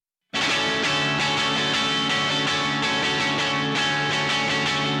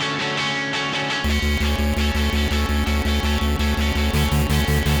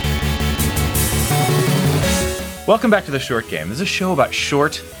Welcome back to The Short Game. This is a show about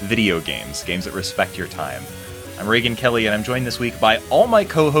short video games, games that respect your time. I'm Reagan Kelly, and I'm joined this week by all my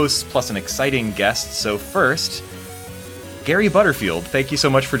co-hosts plus an exciting guest. So first, Gary Butterfield, thank you so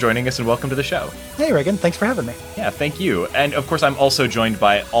much for joining us, and welcome to the show. Hey, Reagan. Thanks for having me. Yeah, thank you. And of course, I'm also joined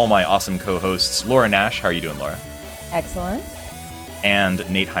by all my awesome co-hosts. Laura Nash, how are you doing, Laura? Excellent. And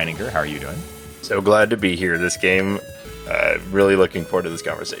Nate Heininger, how are you doing? So glad to be here. This game, really looking forward to this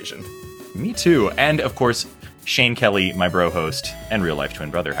conversation. Me too. And of course, Shane Kelly, my bro host and real-life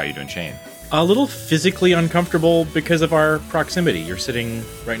twin brother. How are you doing, Shane? A little physically uncomfortable because of our proximity. You're sitting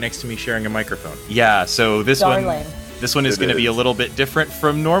right next to me sharing a microphone. Yeah, so this Darling. one is going to be a little bit different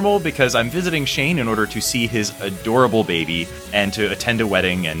from normal because I'm visiting Shane in order to see his adorable baby and to attend a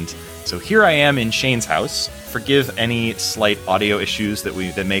wedding. And so here I am in Shane's house. Forgive any slight audio issues that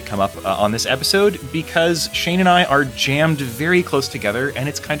may come up on this episode because Shane and I are jammed very close together and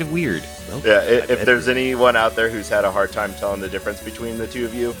it's kind of weird. Well, Yeah, if there's anyone out there who's had a hard time telling the difference between the two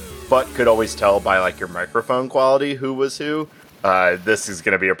of you, but could always tell by like your microphone quality who was who, this is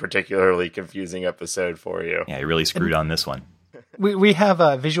going to be a particularly confusing episode for you. Yeah, you really screwed on this one. We have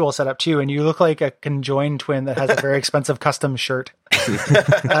a visual set up too, and you look like a conjoined twin that has a very expensive custom shirt.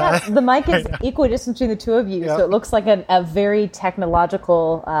 Yeah, the mic is equidistant between the two of you, so it looks like a very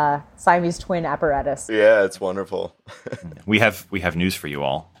technological Siamese twin apparatus. Yeah, it's wonderful. We have news for you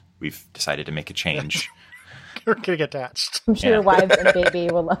all. We've decided to make a change. We're going to get attached. I'm sure your wives and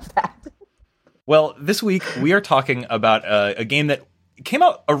baby will love that. Well, this week we are talking about a game that came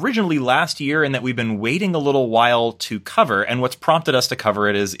out originally last year and that we've been waiting a little while to cover. And what's prompted us to cover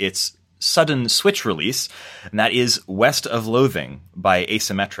it is its sudden Switch release, and that is West of Loathing by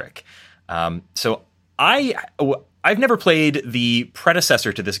Asymmetric. So I've never played the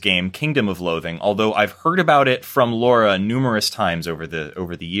predecessor to this game, Kingdom of Loathing, although I've heard about it from Laura numerous times over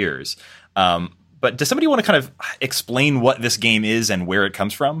the years. But does somebody want to kind of explain what this game is and where it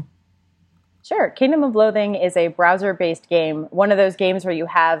comes from? Sure. Kingdom of Loathing is a browser-based game, one of those games where you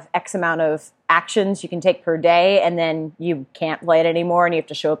have X amount of actions you can take per day, and then you can't play it anymore, and you have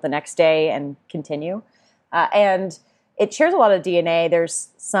to show up the next day and continue. And it shares a lot of DNA. There's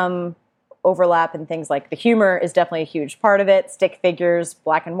some overlap in things like the humor is definitely a huge part of it, stick figures,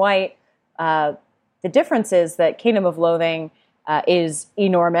 black and white. The difference is that Kingdom of Loathing is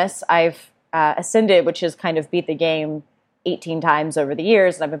enormous. I've Ascended, which has kind of beat the game 18 times over the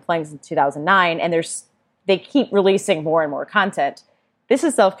years, and I've been playing since 2009, and they keep releasing more and more content. This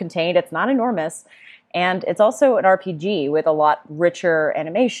is self-contained, it's not enormous, and it's also an RPG with a lot richer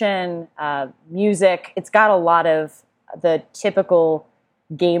animation, music. It's got a lot of the typical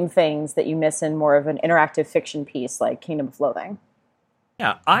game things that you miss in more of an interactive fiction piece like Kingdom of Loathing.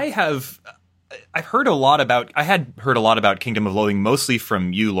 Yeah, I had heard a lot about Kingdom of Loathing, mostly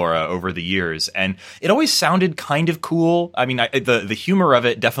from you, Laura, over the years, and it always sounded kind of cool. I mean, the humor of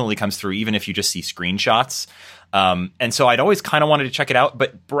it definitely comes through, even if you just see screenshots. And so I'd always kind of wanted to check it out,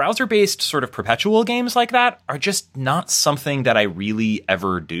 but browser-based sort of perpetual games like that are just not something that I really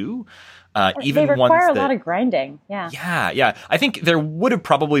ever do. Even they require a lot of grinding. Yeah. I think there would have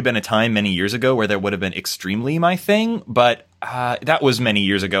probably been a time many years ago where there would have been extremely my thing, but that was many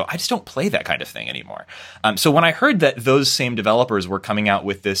years ago. I just don't play that kind of thing anymore. So when I heard that those same developers were coming out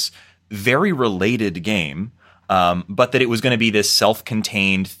with this very related game, but that it was going to be this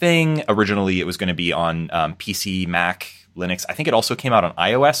self-contained thing. Originally, it was going to be on PC, Mac, Linux. I think it also came out on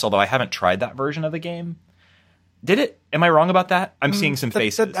iOS, although I haven't tried that version of the game. Did it? Am I wrong about that? I'm seeing some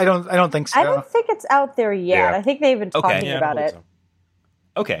faces. I don't think so. I don't think it's out there yet. Yeah. I think they've been talking about it. So.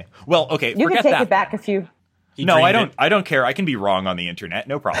 Okay. Well, okay. You forget can take that. it back if you... No, I don't. I don't care. I can be wrong on the internet.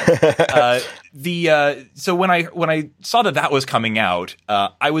 No problem. So when I saw that was coming out,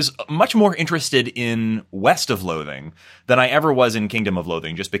 I was much more interested in West of Loathing than I ever was in Kingdom of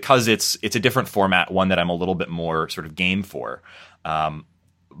Loathing, just because it's a different format, one that I'm a little bit more sort of game for.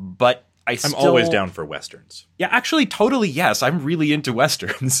 But I'm always down for Westerns. Yeah, actually, totally, yes. I'm really into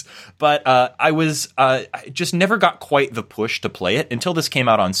Westerns. But I just never got quite the push to play it until this came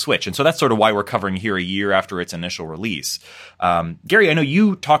out on Switch. And so that's sort of why we're covering here a year after its initial release. Gary, I know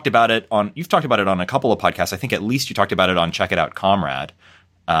you've talked about it on a couple of podcasts. I think at least you talked about it on Check It Out Comrade.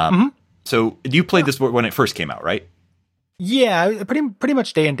 So you played this when it first came out, right? Yeah, pretty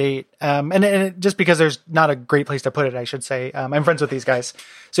much day and date. And just because there's not a great place to put it, I should say. I'm friends with these guys.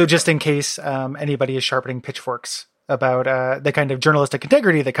 So just in case anybody is sharpening pitchforks about the kind of journalistic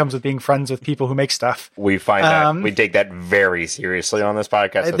integrity that comes with being friends with people who make stuff. We find that we take that very seriously on this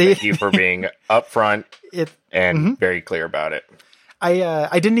podcast. So thank you for being upfront and very clear about it.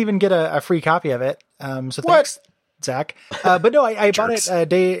 I didn't even get a free copy of it. So What? thanks. Zach. But no, I bought it a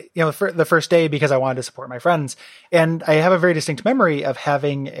day, for the first day because I wanted to support my friends. And I have a very distinct memory of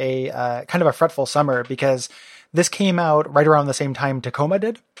having a kind of a fretful summer because this came out right around the same time Tacoma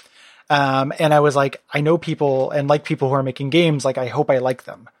did. And I was like, I know people and like people who are making games. Like, I hope I like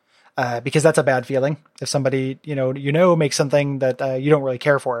them. Because that's a bad feeling. If somebody, makes something that you don't really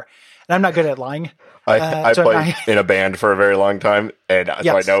care for. And I'm not good at lying. I played in a band for a very long time, and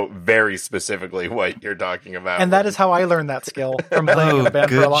so I know very specifically what you're talking about. And that is how I learned that skill from playing in a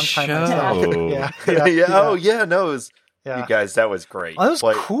band for a long time myself. Yeah. Oh, yeah, no, it was... Yeah. You guys, that was great. Well, that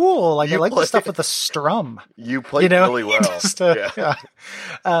was cool. Like, I like the stuff with the strum. You played really well.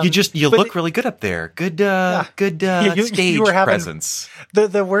 You look really good up there. Good stage presence.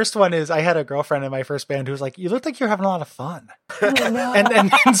 The worst one is I had a girlfriend in my first band who was like, "You looked like you're having a lot of fun."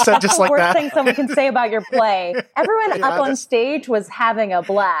 and said just like that. Worst thing someone can say about your play. Everyone up on stage was having a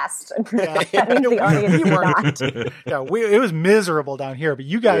blast. That means the audience did not. It was miserable down here, but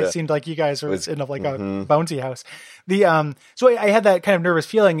you guys seemed like you guys were in like a bouncy house. So I had that kind of nervous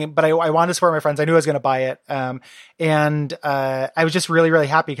feeling, but I wanted to support my friends. I knew I was going to buy it. And I was just really, really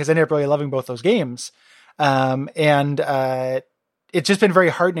happy because I ended up really loving both those games. It's just been very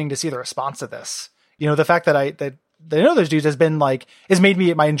heartening to see the response to this. The fact that I know those dudes has made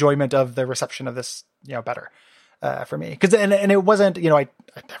me my enjoyment of the reception of this, better, for me. Cause, and it wasn't, I have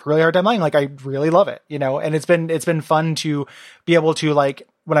a really hard time lying. Like, I really love it, and it's been fun to be able to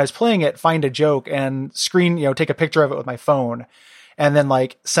when I was playing it, find a joke and take a picture of it with my phone and then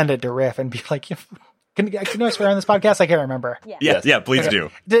send it to Riff and be like, can I swear on this podcast? I can't remember. Yeah, please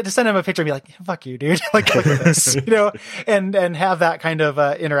do. To send him a picture and be like, fuck you, dude. Look at this, and have that kind of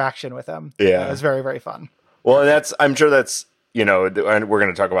interaction with him. Yeah. It was very, very fun. Well, and I'm sure that's, and we're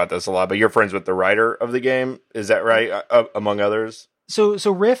going to talk about this a lot, but you're friends with the writer of the game. Is that right? Among others? So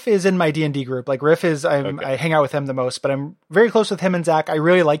Riff is in my D&D group. Like, Riff is, I hang out with him the most, but I'm very close with him and Zach. I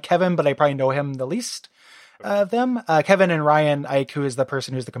really like Kevin, but I probably know him the least of them. Kevin and Ryan Ike, who is the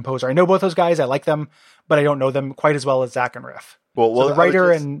person who's the composer. I know both those guys. I like them, but I don't know them quite as well as Zach and Riff. Well, the writer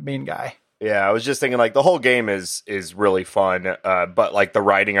and main guy. Yeah, I was just thinking the whole game is really fun, but the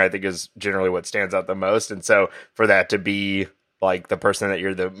writing I think is generally what stands out the most. And so for that to be the person that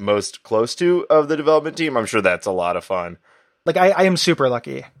you're the most close to of the development team, I'm sure that's a lot of fun. I am super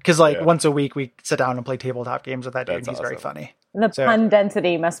lucky because once a week we sit down and play tabletop games with that dude. He's awesome. Very funny. The pun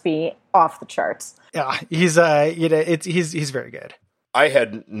density must be off the charts. Yeah, he's he's very good. I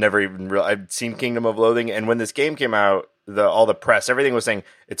had never even I'd seen Kingdom of Loathing, and when this game came out, all the press, everything was saying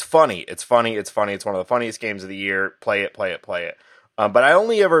it's funny, it's funny, it's funny, it's one of the funniest games of the year. Play it. But I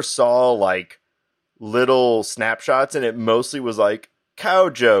only ever saw little snapshots, and it mostly was cow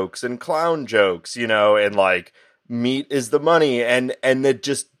jokes and clown jokes, and meat is the money, and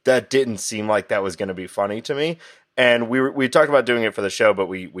that didn't seem like that was going to be funny to me. And we talked about doing it for the show, but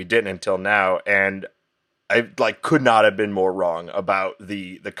we didn't until now, and I could not have been more wrong about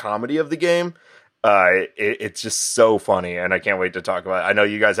the comedy of the game. It's just so funny, and I can't wait to talk about it. I know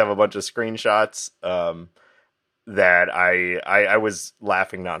you guys have a bunch of screenshots that I was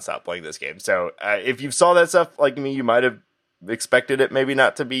laughing nonstop playing this game. So if you saw that stuff like me, you might have expected it maybe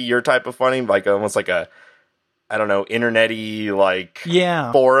not to be your type of funny, almost a I don't know, internet-y,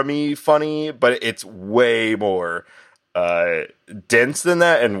 forum-y funny, but it's way more dense than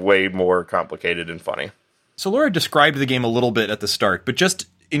that and way more complicated and funny. So Laura described the game a little bit at the start, but just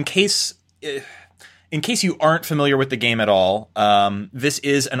in case you aren't familiar with the game at all, this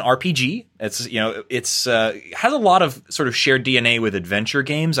is an RPG. It's has a lot of sort of shared DNA with adventure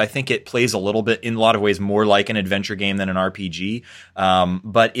games. I think it plays a little bit, in a lot of ways, more like an adventure game than an RPG.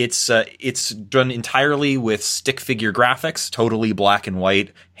 But it's done entirely with stick figure graphics, totally black and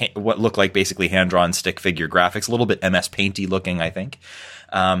white, what look like basically hand-drawn stick figure graphics, a little bit MS Painty looking, I think.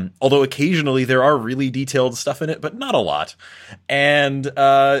 Although occasionally there are really detailed stuff in it, but not a lot. And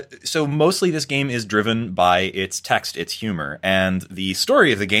so mostly this game is driven by its text, its humor. And the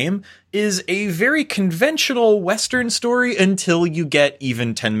story of the game is a very conventional Western story until you get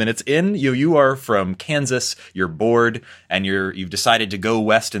even 10 minutes in. You are from Kansas, you're bored, and you've decided to go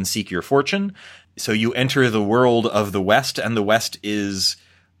west and seek your fortune. So you enter the world of the West, and the West is...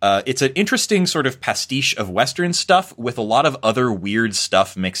 it's an interesting sort of pastiche of Western stuff with a lot of other weird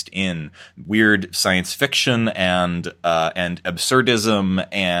stuff mixed in. Weird science fiction and absurdism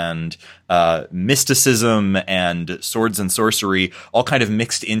and mysticism and swords and sorcery, all kind of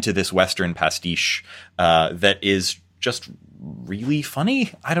mixed into this Western pastiche that is just really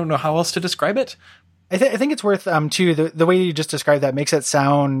funny. I don't know how else to describe it. I think it's worth, too, the way you just described that makes it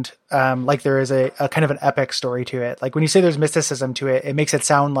sound like there is a kind of an epic story to it. Like when you say there's mysticism to it, it makes it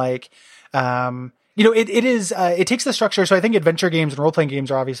sound like It is, it takes the structure. So I think adventure games and role-playing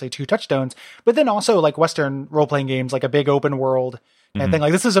games are obviously two touchstones, but then also like Western role-playing games, like a big open world and thing,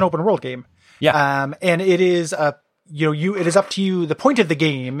 like this is an open world game. Yeah. And it is, it is up to you. The point of the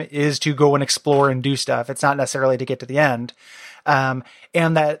game is to go and explore and do stuff. It's not necessarily to get to the end. And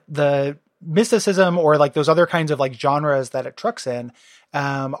that the mysticism or like those other kinds of like genres that it trucks in,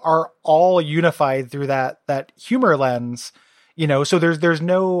 are all unified through that humor lens, so there's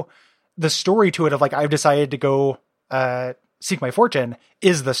no, the story to it of like, I've decided to go, seek my fortune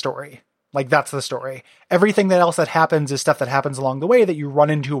is the story. Like that's the story. Everything else that happens is stuff that happens along the way that you run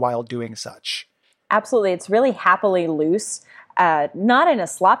into while doing such. Absolutely. It's really happily loose, not in a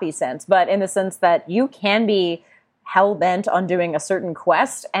sloppy sense, but in the sense that you can be hell-bent on doing a certain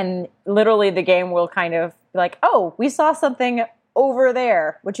quest, and literally the game will kind of be like, oh, we saw something over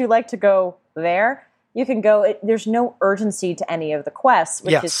there. Would you like to go there? You can go. There's no urgency to any of the quests,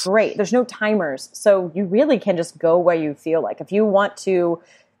 which is great. There's no timers. So you really can just go where you feel like. If you want to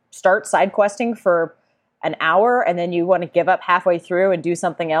start side questing for an hour and then you want to give up halfway through and do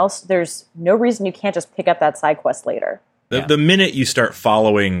something else, there's no reason you can't just pick up that side quest later. The minute you start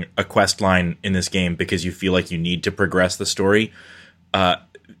following a quest line in this game because you feel like you need to progress the story,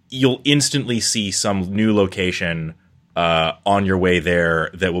 you'll instantly see some new location on your way there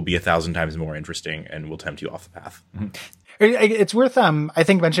that will be 1,000 times more interesting and will tempt you off the path. Mm-hmm. It's worth, I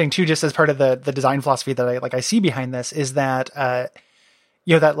think, mentioning too, just as part of the design philosophy that I see behind this is that,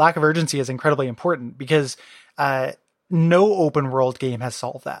 that lack of urgency is incredibly important because no open world game has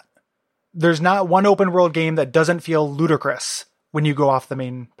solved that. There's not one open world game that doesn't feel ludicrous when you go off the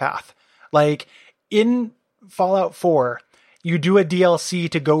main path. Like in Fallout 4, you do a DLC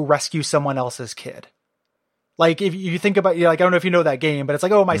to go rescue someone else's kid. Like if you think about, I don't know if you know that game, but it's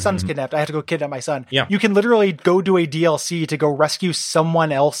like, oh, my son's kidnapped. I have to go kidnap my son. Yeah. You can literally go do a DLC to go rescue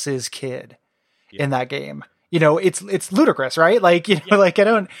someone else's kid in that game. It's ludicrous, right? Like, you're not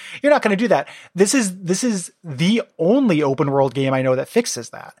going to do that. This is the only open world game I know that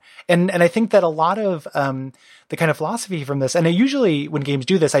fixes that. And I think that a lot of, the kind of philosophy from this, and I usually when games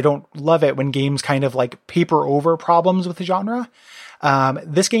do this, I don't love it when games kind of like paper over problems with the genre.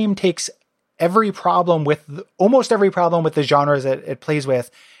 This game takes almost every problem with the genres it plays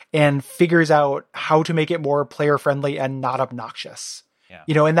with and figures out how to make it more player friendly and not obnoxious.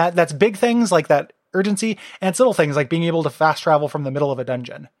 Yeah. And that's big things like that urgency, and it's little things like being able to fast travel from the middle of a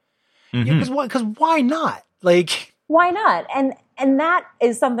dungeon. Because why not? Like, why not? And that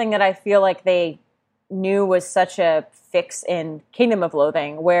is something that I feel like they knew was such a fix in Kingdom of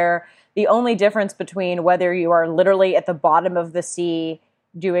Loathing, where the only difference between whether you are literally at the bottom of the sea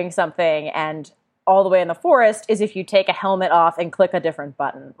doing something and all the way in the forest is if you take a helmet off and click a different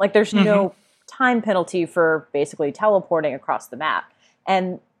button. Like there's no time penalty for basically teleporting across the map.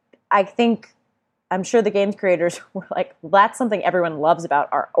 And I'm sure the game's creators were like, that's something everyone loves about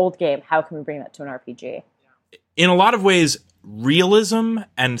our old game. How can we bring that to an RPG? In a lot of ways, realism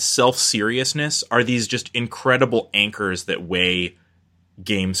and self-seriousness are these just incredible anchors that weigh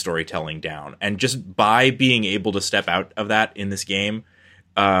game storytelling down. And just by being able to step out of that in this game,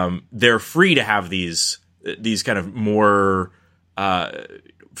 they're free to have these kind of more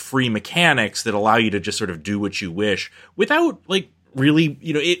free mechanics that allow you to just sort of do what you wish without like really,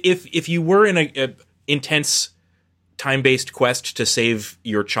 if you were in a intense time-based quest to save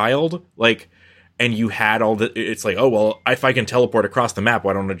your child, like, and you had all the, it's like, oh, well, if I can teleport across the map,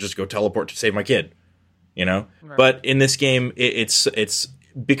 why don't I just go teleport to save my kid? Right. But in this game, it's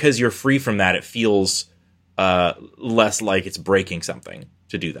because you're free from that. It feels less like it's breaking something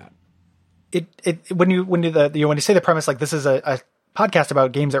to do that. When you say the premise, like this is a podcast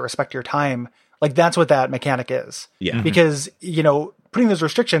about games that respect your time, like that's what that mechanic is. Yeah. Because, putting those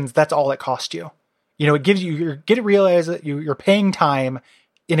restrictions, that's all it costs you. It gives you, realize that you're paying time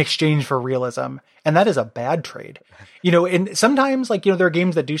in exchange for realism. And that is a bad trade, and sometimes like, there are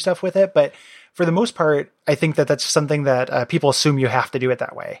games that do stuff with it, but for the most part, I think that that's something that people assume you have to do it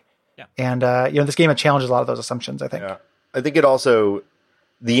that way. Yeah. And, this game challenges a lot of those assumptions, I think. Yeah. I think it also,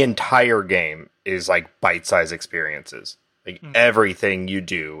 the entire game is like bite-sized experiences. Like everything you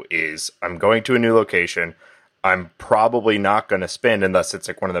do is, I'm going to a new location. I'm probably not going to spend, unless it's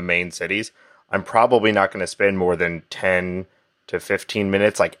like one of the main cities, I'm probably not going to spend more than 10 to 15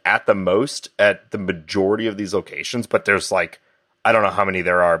 minutes, like at the most, at the majority of these locations. But there's like, I don't know how many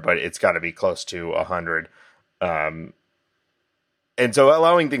there are, but it's got to be close to 100. And so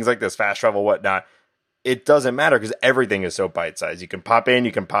allowing things like this, fast travel, whatnot, it doesn't matter because everything is so bite-sized. You can pop in,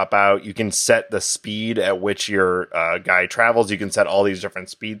 you can pop out, you can set the speed at which your guy travels. You can set all these different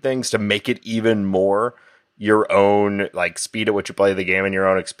speed things to make it even more your own like speed at which you play the game and your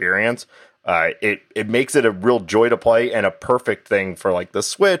own experience. It makes it a real joy to play and a perfect thing for like the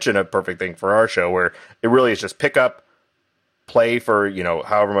Switch and a perfect thing for our show, where it really is just pick up, play for,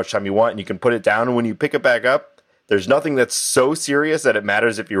 however much time you want, and you can put it down. And when you pick it back up, there's nothing that's so serious that it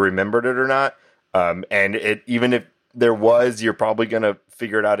matters if you remembered it or not. And even if there was, you're probably going to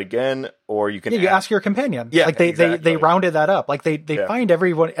figure it out again, or you can ask your companion. Yeah, like exactly. they rounded that up. Like they find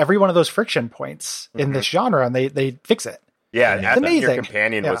every one of those friction points in this genre, and they fix it. Yeah, it's amazing. Your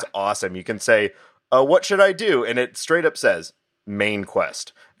companion was awesome. You can say, what should I do? And it straight up says main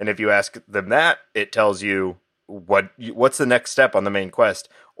quest. And if you ask them that, it tells you what's the next step on the main quest.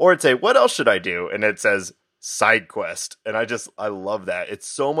 Or it'd say, what else should I do? And it says side quest. And I love that. It's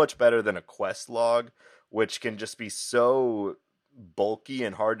so much better than a quest log, which can just be so bulky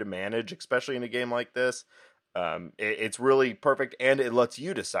and hard to manage, especially in a game like this. It's really perfect, and it lets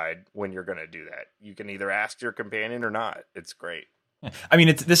you decide when you're going to do that. You can either ask your companion or not. It's great. I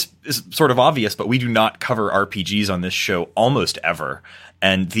mean, this is sort of obvious, but we do not cover RPGs on this show almost ever.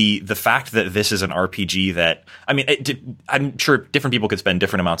 And the fact that this is an RPG that, I mean, I'm sure different people could spend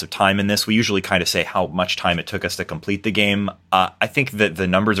different amounts of time in this. We usually kind of say how much time it took us to complete the game. I think that the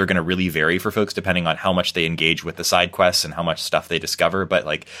numbers are going to really vary for folks depending on how much they engage with the side quests and how much stuff they discover. But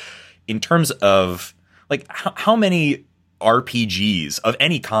like, in terms of like how many RPGs of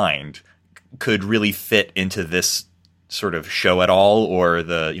any kind could really fit into this sort of show at all, or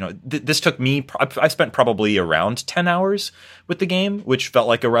this took me, I spent probably around 10 hours with the game, which felt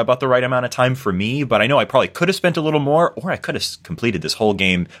like about the right amount of time for me, but I know I probably could have spent a little more, or I could have completed this whole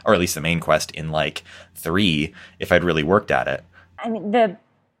game, or at least the main quest, in like 3 if I'd really worked at it. I mean, the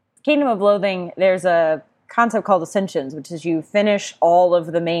Kingdom of Loathing, there's a concept called Ascensions, which is you finish all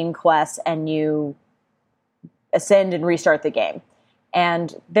of the main quests and you ascend and restart the game.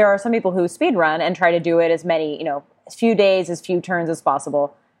 And there are some people who speedrun and try to do it as many, as few days, as few turns as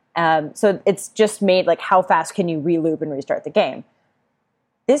possible. So it's just made like, how fast can you re-loop and restart the game?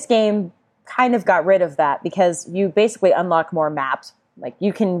 This game kind of got rid of that because you basically unlock more maps. Like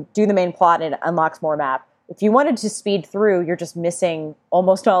you can do the main plot and it unlocks more map. If you wanted to speed through, you're just missing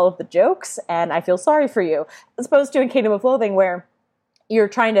almost all of the jokes, and I feel sorry for you. As opposed to in Kingdom of Loathing, where you're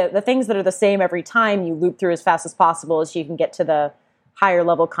trying to, the things that are the same every time, you loop through as fast as possible so you can get to the higher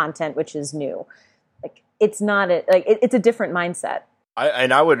level content, which is new. Like it's a different mindset.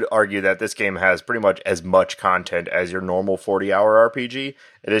 I would argue that this game has pretty much as much content as your normal 40-hour RPG.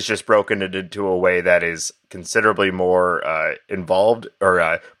 It is just broken it into a way that is considerably more involved,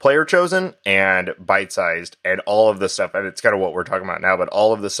 or player chosen and bite-sized, and all of the stuff, and it's kind of what we're talking about now, but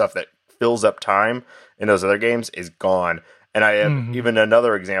all of the stuff that fills up time in those other games is gone. And I have even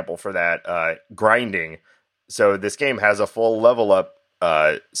another example for that, grinding. So this game has a full level up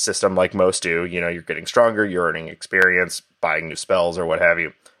system like most do. You're getting stronger, you're earning experience, buying new spells or what have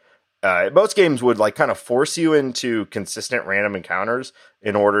you. Most games would like kind of force you into consistent random encounters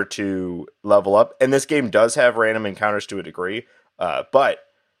in order to level up. And this game does have random encounters to a degree. But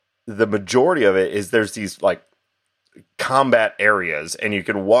the majority of it is there's these like combat areas, and you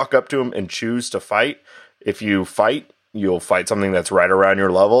can walk up to them and choose to fight. If you fight, you'll fight something that's right around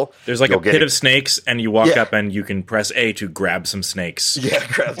your level. There's like a pit of snakes, and you walk up and you can press A to grab some snakes. Yeah,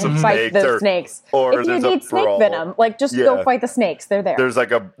 grab some snakes. Fight those snakes. Or if you need snake venom, just go fight the snakes. They're there. There's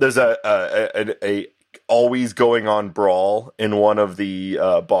like a always going on brawl in one of the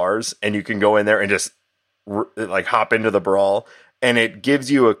bars, and you can go in there and just like hop into the brawl, and it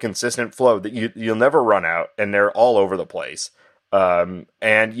gives you a consistent flow that you'll never run out, and they're all over the place.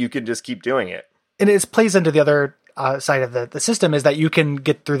 And you can just keep doing it. And it plays into the other side of the system, is that you can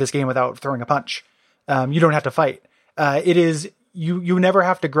get through this game without throwing a punch. You don't have to fight. It is you never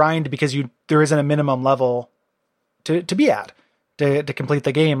have to grind because there isn't a minimum level to be at to complete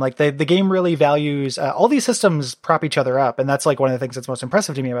the game. Like the game really values all these systems prop each other up, and that's like one of the things that's most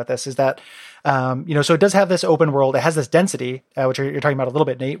impressive to me about this is that so it does have this open world. It has this density, which you're talking about a little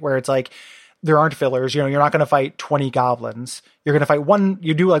bit, Nate, where it's like there aren't fillers. You're not going to fight 20 goblins. You're going to fight one.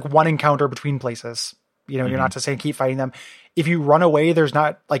 You do like one encounter between places. You're not just saying keep fighting them. If you run away, there's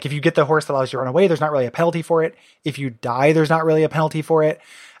not, like, if you get the horse that allows you to run away, there's not really a penalty for it. If you die, there's not really a penalty for it.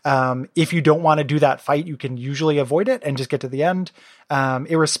 If you don't want to do that fight, you can usually avoid it and just get to the end.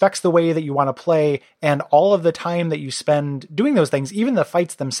 It respects the way that you want to play, and all of the time that you spend doing those things, even the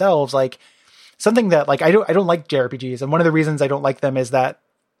fights themselves, like something that like, I don't like JRPGs. And one of the reasons I don't like them is that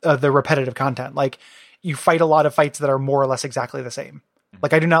the repetitive content, like you fight a lot of fights that are more or less exactly the same.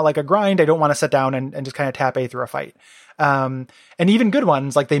 Like I do not like a grind. I don't want to sit down and just kind of tap A through a fight. And even good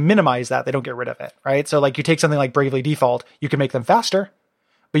ones, like they minimize that. They don't get rid of it. Right. So like you take something like Bravely Default, you can make them faster,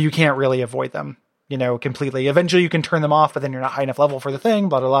 but you can't really avoid them. completely. Eventually you can turn them off, but then you're not high enough level for the thing,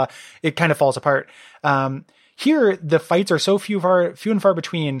 blah, blah, blah. It kind of falls apart. Here, the fights are so few and far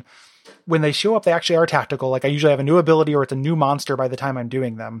between. When they show up, they actually are tactical. Like I usually have a new ability or it's a new monster by the time I'm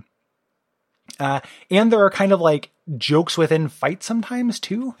doing them. And there are kind of like jokes within fights sometimes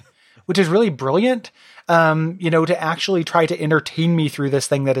too, which is really brilliant. To actually try to entertain me through this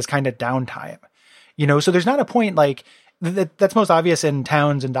thing that is kind of downtime, so there's not a point like that's most obvious in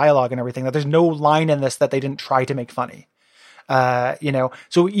towns and dialogue and everything, that there's no line in this that they didn't try to make funny.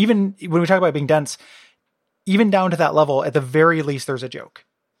 So even when we talk about being dense, even down to that level, at the very least, there's a joke.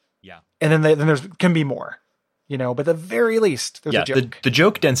 Yeah. And then there's can be more, but at the very least, there's a joke. The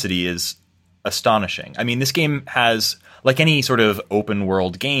joke density is astonishing. I mean, this game has, like any sort of open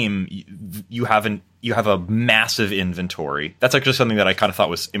world game, you have a massive inventory. That's actually something that I kind of thought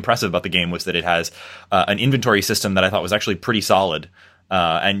was impressive about the game, was that it has an inventory system that I thought was actually pretty solid.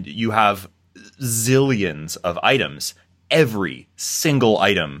 And you have zillions of items. Every single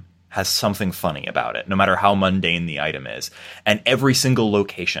item has something funny about it, no matter how mundane the item is. And every single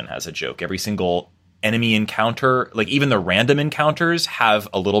location has a joke. Every single enemy encounter, like even the random encounters, have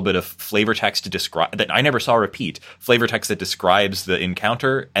a little bit of flavor text to describe that I never saw repeat. Flavor text that describes the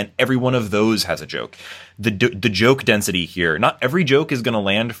encounter, and every one of those has a joke. The joke density here, not every joke is going to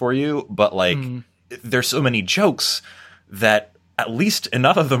land for you, but like there's so many jokes that at least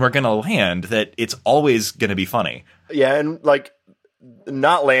enough of them are going to land that it's always going to be funny. Yeah, and like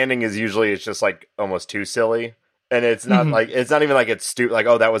not landing is usually, it's just like almost too silly. And it's not like, it's not even like it's stupid, like,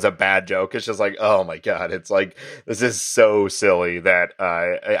 oh, that was a bad joke. It's just like, oh my God, it's like, this is so silly that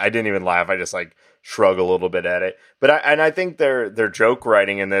I didn't even laugh. I just like shrug a little bit at it. But I think their joke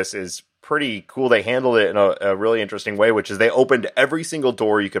writing in this is pretty cool. They handled it in a really interesting way, which is they opened every single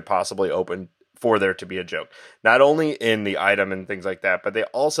door you could possibly open for there to be a joke. Not only in the item and things like that, but they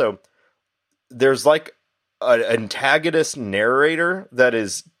also, there's like an antagonist narrator that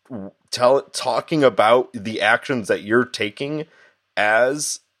is talking about the actions that you're taking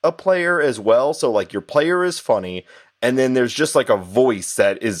as a player as well. So like your player is funny, and then there's just like a voice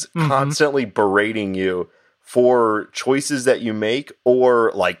that is constantly berating you for choices that you make,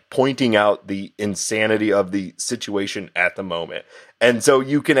 or like pointing out the insanity of the situation at the moment. And so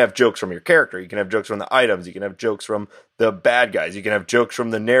you can have jokes from your character, you can have jokes from the items, you can have jokes from the bad guys, you can have jokes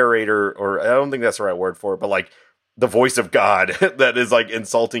from the narrator, or I don't think that's the right word for it, but like the voice of God that is like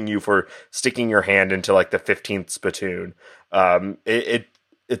insulting you for sticking your hand into like the 15th spittoon.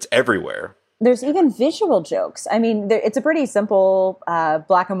 It's everywhere. There's even visual jokes. I mean, it's a pretty simple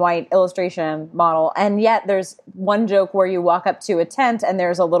black and white illustration model, and yet there's one joke where you walk up to a tent and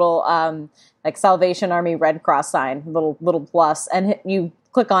there's a little like Salvation Army Red Cross sign, little plus, and you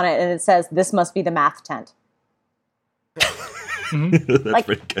click on it and it says, "This must be the math tent." That's like,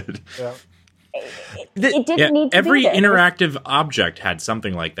 pretty good. Yeah. It didn't need to every be there. interactive object had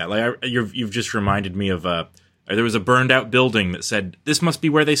something like that. Like you've just reminded me of there was a burned out building that said, "This must be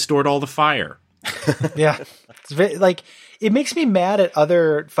where they stored all the fire." Yeah, it's it makes me mad at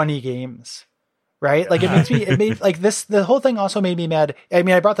other funny games, right? Like it made like this. The whole thing also made me mad. I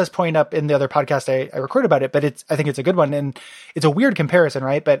mean, I brought this point up in the other podcast I recorded about it, but I think it's a good one, and it's a weird comparison,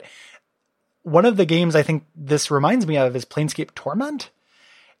 right? But one of the games I think this reminds me of is Planescape Torment.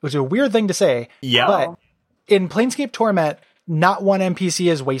 It was a weird thing to say. Yeah. But in Planescape Torment, not one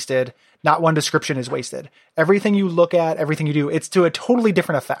NPC is wasted. Not one description is wasted. Everything you look at, everything you do, it's to a totally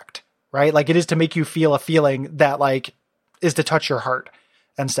different effect, right? Like it is to make you feel a feeling that like is to touch your heart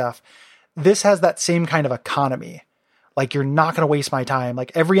and stuff. This has that same kind of economy. Like you're not going to waste my time.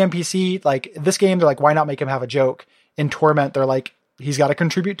 Like every NPC, like this game, they're like, why not make him have a joke? In Torment, they're like, he's got to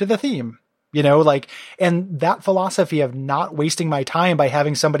contribute to the theme. And that philosophy of not wasting my time by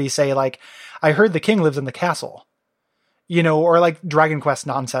having somebody say like, I heard the king lives in the castle, or like Dragon Quest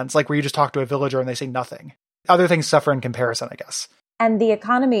nonsense, like where you just talk to a villager and they say nothing. Other things suffer in comparison, I guess. And the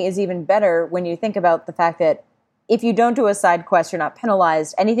economy is even better when you think about the fact that if you don't do a side quest, you're not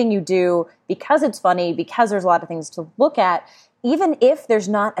penalized. Anything you do, because it's funny, because there's a lot of things to look at, even if there's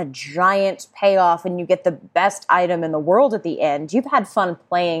not a giant payoff and you get the best item in the world at the end, you've had fun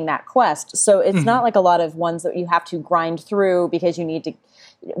playing that quest. So it's not like a lot of ones that you have to grind through because you need to.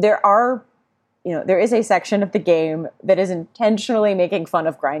 There is a section of the game that is intentionally making fun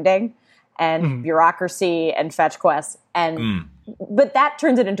of grinding and bureaucracy and fetch quests. But that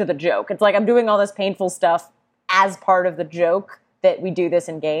turns it into the joke. It's like I'm doing all this painful stuff as part of the joke that we do this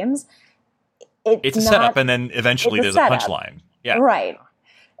in games. It's a setup, and then eventually there's a punchline. Yeah. Right.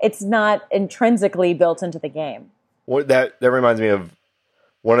 It's not intrinsically built into the game. That reminds me of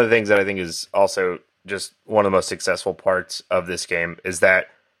one of the things that I think is also just one of the most successful parts of this game is that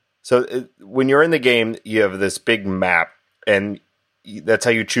So when you're in the game, you have this big map, and that's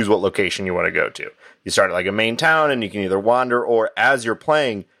how you choose what location you want to go to. You start at like a main town, and you can either wander, or as you're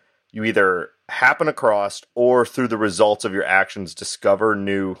playing, you either happen across or through the results of your actions discover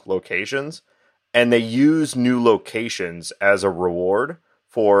new locations. And they use new locations as a reward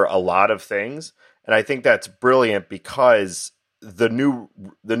for a lot of things. And I think that's brilliant because the new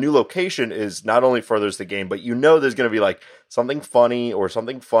location is not only furthers the game, but there's going to be like something funny or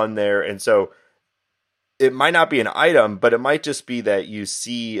something fun there. And so it might not be an item, but it might just be that you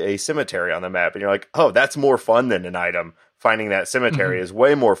see a cemetery on the map and you're like, oh, that's more fun than an item. Finding that cemetery is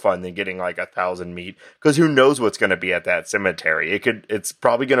way more fun than getting like 1,000 meat, because who knows what's going to be at that cemetery. It's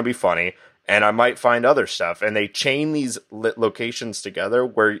probably going to be funny, and I might find other stuff. And they chain these locations together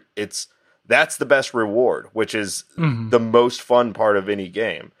where that's the best reward, which is the most fun part of any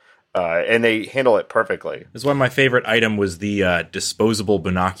game. And they handle it perfectly. That's why my favorite item was the disposable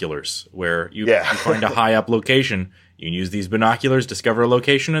binoculars, where you find a high up location, you can use these binoculars, discover a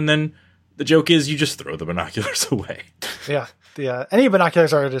location, and then the joke is you just throw the binoculars away. Yeah. Any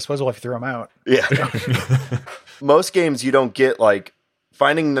binoculars are disposable if you throw them out. Yeah. Most games you don't get like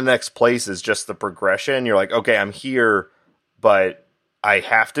finding the next place is just the progression. You're like, okay, I'm here, but I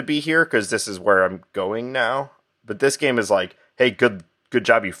have to be here because this is where I'm going now. But this game is like, hey, good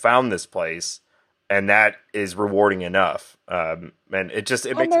job, you found this place, and that is rewarding enough. And it makes it so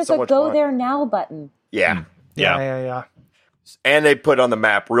much fun. And there's a go there now button. Yeah. Yeah. And they put on the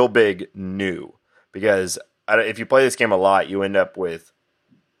map real big new, because if you play this game a lot, you end up with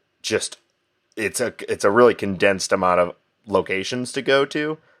just it's a really condensed amount of locations to go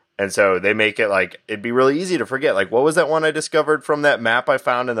to. And so they make it like it'd be really easy to forget. Like, what was that one I discovered from that map I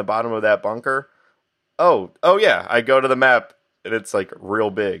found in the bottom of that bunker? Oh yeah, I go to the map and it's like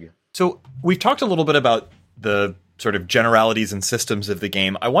real big. So we've talked a little bit about the sort of generalities and systems of the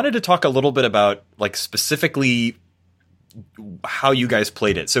game. I wanted to talk a little bit about like specifically how you guys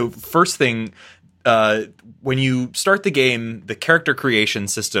played it. So first thing, when you start the game, the character creation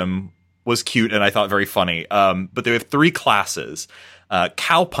system was cute and I thought very funny. But they have 3 classes: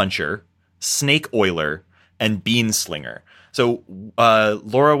 Cow Puncher, Snake Oiler, and Bean Slinger. So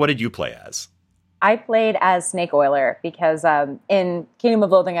Laura, what did you play as? I played as Snake Oiler because in Kingdom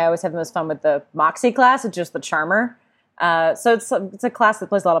of Loathing, I always have the most fun with the Moxie class, it's just the Charmer. So it's a class that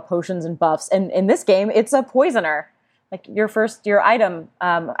plays a lot of potions and buffs. And in this game, it's a Poisoner. Like your item,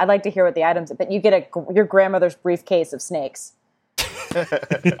 I'd like to hear what the items, but you get your grandmother's briefcase of snakes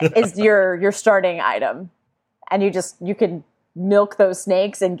is your starting item. And you can milk those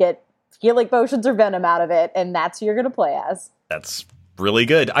snakes and get healing potions or venom out of it. And that's who you're going to play as. That's really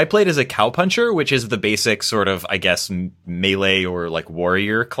good. I played as a Cow Puncher, which is the basic sort of, I guess, melee or like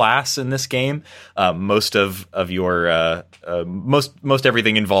warrior class in this game. Most of your most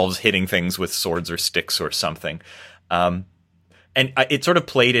everything involves hitting things with swords or sticks or something. And it sort of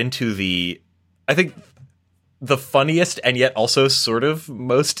played into I think the funniest and yet also sort of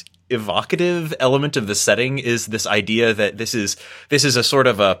most evocative element of the setting is this idea that this is a sort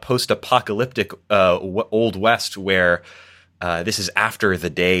of a post-apocalyptic Old West where this is after the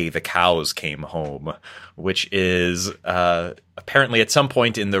day the cows came home, which is apparently at some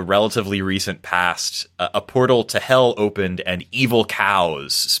point in the relatively recent past, a portal to hell opened and evil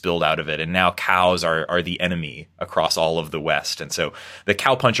cows spilled out of it. And now cows are the enemy across all of the West. And so the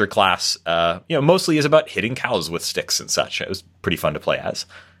Cow Puncher class, mostly is about hitting cows with sticks and such. It was pretty fun to play as.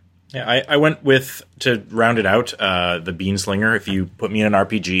 Yeah, I went with, to round it out, the Bean Slinger. If you put me in an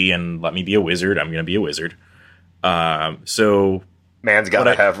RPG and let me be a wizard, I'm going to be a wizard. So man's got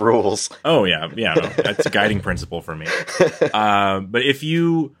to have rules. Oh yeah, no, that's a guiding principle for me. But if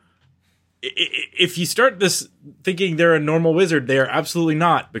you start this thinking they're a normal wizard, they are absolutely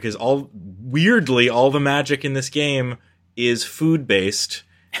not, because all the magic in this game is food based,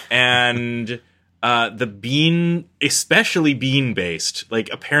 and the bean, especially bean based. Like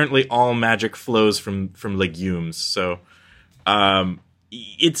apparently all magic flows from legumes. So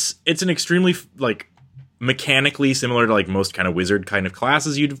it's an extremely like mechanically similar to like most kind of wizard kind of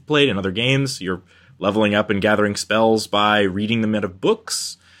classes you'd have played in other games. You're leveling up and gathering spells by reading them out of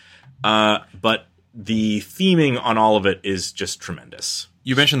books. But the theming on all of it is just tremendous.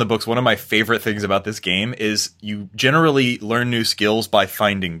 You mentioned the books. One of my favorite things about this game is you generally learn new skills by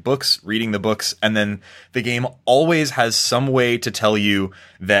finding books, reading the books, and then the game always has some way to tell you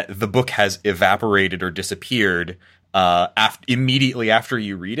that the book has evaporated or disappeared immediately after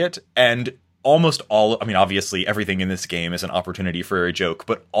you read it. And almost all, I mean, obviously everything in this game is an opportunity for a joke,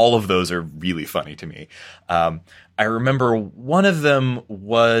 but all of those are really funny to me. I remember one of them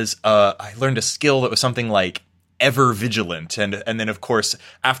was, I learned a skill that was something like ever vigilant. And then, of course,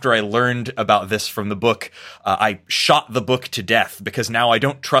 after I learned about this from the book, I shot the book to death because now I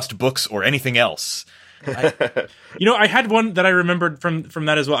don't trust books or anything else. I had one that I remembered from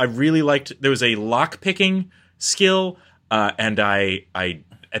that as well. I really liked, there was a lock picking skill, and I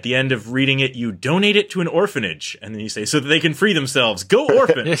at the end of reading it, you donate it to an orphanage, and then you say, so that they can free themselves. Go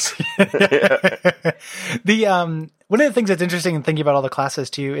orphans! One of the things that's interesting in thinking about all the classes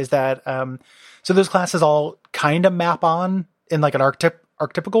too is that so those classes all kind of map on in like an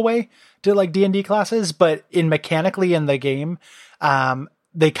archetypical way to like D&D classes, but mechanically in the game,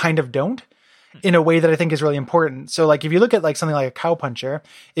 they kind of don't, in a way that I think is really important. So like if you look at like something like a Cowpuncher,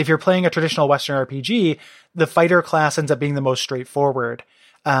 if you're playing a traditional Western RPG, the fighter class ends up being the most straightforward.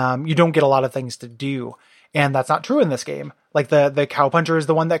 You don't get a lot of things to do. And that's not true in this game. Like the Cowpuncher is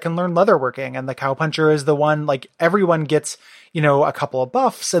the one that can learn leatherworking, and the Cowpuncher is the one, like everyone gets, a couple of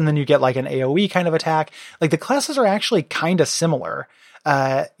buffs, and then you get like an AoE kind of attack. Like the classes are actually kind of similar.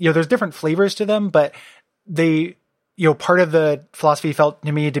 There's different flavors to them, but they, part of the philosophy felt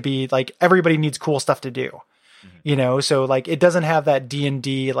to me to be like, everybody needs cool stuff to do, so like it doesn't have that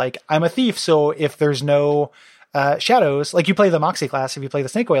D&D, like I'm a thief. So if there's no, shadows, like you play the Moxie class, if you play the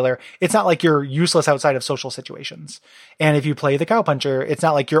Snake Oiler, it's not like you're useless outside of social situations. And if you play the Cowpuncher, it's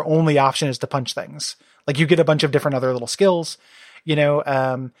not like your only option is to punch things. Like you get a bunch of different other little skills,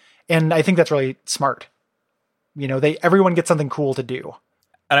 and I think that's really smart. Everyone gets something cool to do.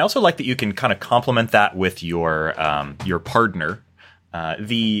 And I also like that you can kind of complement that with your partner.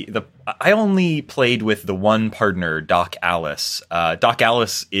 I only played with the one partner, Doc Alice. Doc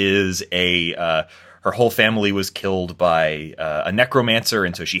Alice is her whole family was killed by a necromancer,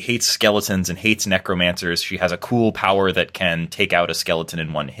 and so she hates skeletons and hates necromancers. She has a cool power that can take out a skeleton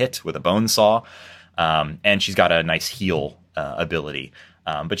in one hit with a bone saw, and she's got a nice heal ability.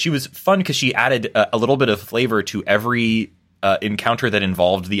 But she was fun because she added a little bit of flavor to every encounter that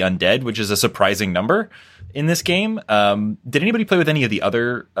involved the undead, which is a surprising number in this game. Did anybody play with any of the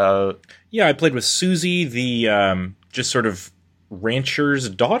other? Yeah, I played with Susie, the just sort of rancher's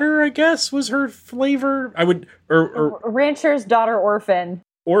daughter, I guess, was her flavor. Or rancher's daughter, orphan.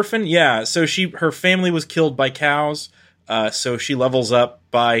 Orphan, yeah. So her family was killed by cows. So she levels up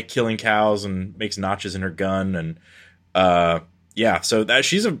by killing cows and makes notches in her gun, and so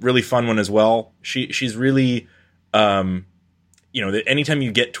she's a really fun one as well. She's really, anytime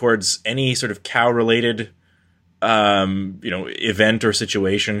you get towards any sort of cow related, event or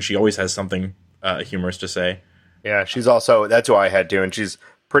situation, she always has something humorous to say. Yeah, she's also, that's who I had too, and she's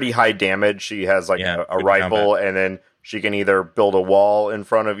pretty high damage. She has like a rifle, combat. And then she can either build a wall in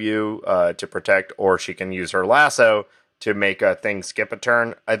front of you to protect, or she can use her lasso to make a thing skip a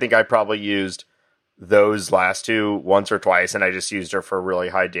turn. I think I probably used those last two once or twice, and I just used her for really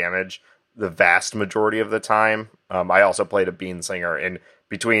high damage the vast majority of the time. I also played a beanslinger, and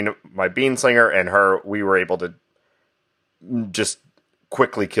between my beanslinger and her, we were able to just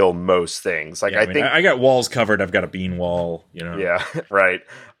quickly kill most things. Like I think I got walls covered. I've got a bean wall, Yeah, right.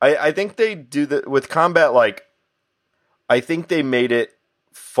 I think they do that with combat. Like, I think they made it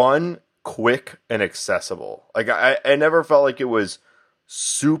fun, quick, and accessible. Like I never felt like it was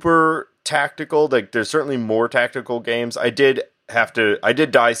super tactical. Like there's certainly more tactical games. I did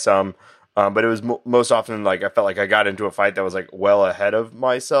die some, but it was most often like I felt like I got into a fight that was like well ahead of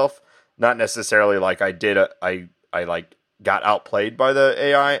myself. Not necessarily like I like got outplayed by the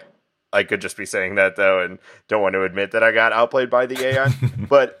AI. I could just be saying that though, and don't want to admit that I got outplayed by the AI.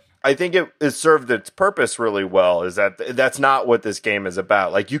 But I think it served its purpose really well. Is that's not what this game is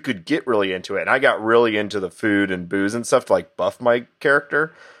about. Like you could get really into it, and I got really into the food and booze and stuff to like buff my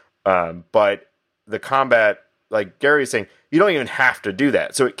character. But the combat, like Gary's saying, you don't even have to do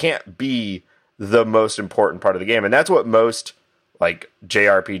that. So it can't be the most important part of the game, and that's what most like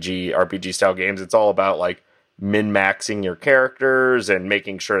RPG style games. It's all about like min-maxing your characters and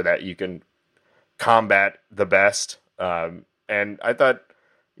making sure that you can combat the best. And I thought,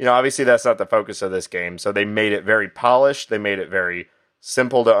 obviously that's not the focus of this game. So they made it very polished. They made it very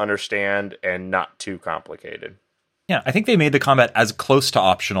simple to understand and not too complicated. Yeah, I think they made the combat as close to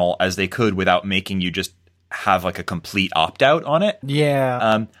optional as they could without making you just have like a complete opt-out on it.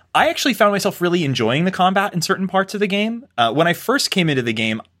 Yeah. I actually found myself really enjoying the combat in certain parts of the game. When I first came into the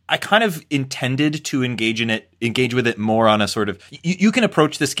game, I kind of intended to engage with it more on a sort of, you can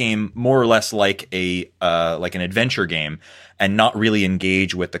approach this game more or less like an adventure game and not really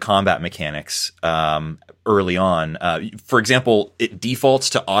engage with the combat mechanics early on. For example, it defaults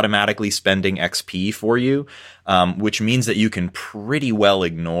to automatically spending XP for you, which means that you can pretty well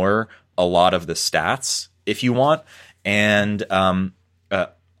ignore a lot of the stats if you want. And a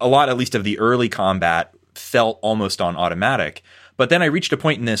lot, at least of the early combat, felt almost on automatic. But then I reached a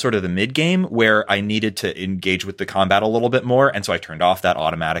point in the sort of the mid game where I needed to engage with the combat a little bit more. And so I turned off that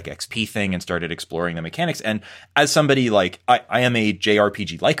automatic XP thing and started exploring the mechanics. And as somebody like I am a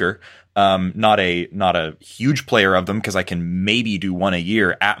JRPG liker, not a huge player of them because I can maybe do one a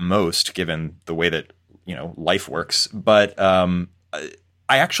year at most, given the way that, life works. But I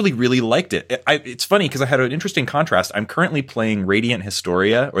actually really liked it. It's funny because I had an interesting contrast. I'm currently playing Radiant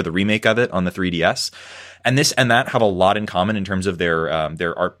Historia, or the remake of it on the 3DS. And this and that have a lot in common in terms of their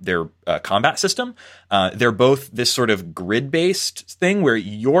combat system. They're both this sort of grid-based thing where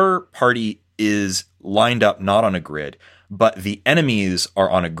your party is lined up not on a grid, but the enemies are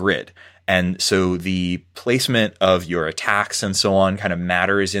on a grid. And so the placement of your attacks and so on kind of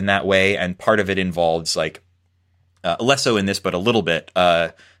matters in that way. And part of it involves like less so in this, but a little bit.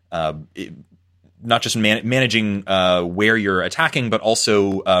 Not just managing where you're attacking, but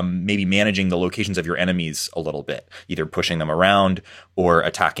also maybe managing the locations of your enemies a little bit, either pushing them around or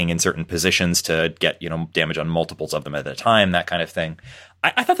attacking in certain positions to get damage on multiples of them at a time, that kind of thing.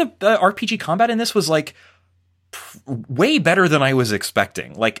 I thought the RPG combat in this was like way better than I was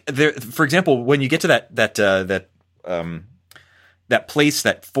expecting. Like there, for example, when you get to that place,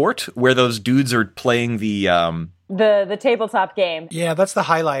 that fort where those dudes are playing the tabletop game. Yeah, that's the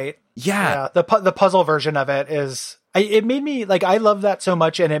highlight. Yeah. The puzzle version of it is, it made me like, I love that so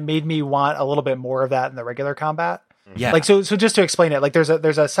much, and it made me want a little bit more of that in the regular combat. Yeah. Like, so just to explain it, like there's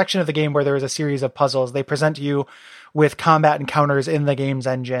a section of the game where there is a series of puzzles. They present you with combat encounters in the game's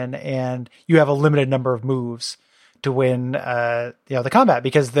engine, and you have a limited number of moves to win, the combat,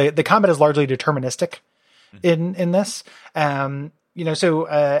 because the combat is largely deterministic in this. So,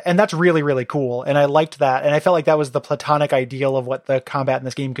 and that's really, really cool. And I liked that. And I felt like that was the platonic ideal of what the combat in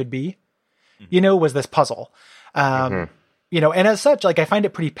this game could be, was this puzzle. And as such, like, I find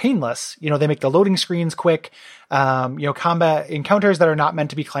it pretty painless. They make the loading screens quick. Combat encounters that are not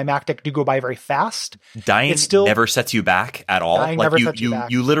meant to be climactic do go by very fast. Dying never sets you back at all. Dying never sets you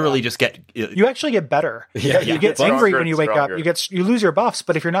back. You literally just get... You actually get better. You get angry when you wake up. You lose your buffs,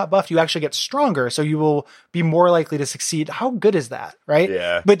 but if you're not buffed, you actually get stronger, so you will be more likely to succeed. How good is that, right?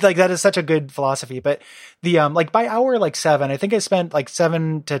 Yeah. But like, that is such a good philosophy. But the by hour 7, I think I spent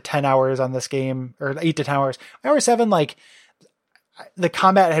 7 to 10 hours on this game, or 8 to 10 hours. By hour 7, the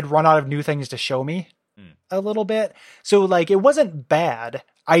combat had run out of new things to show me a little bit. So it wasn't bad.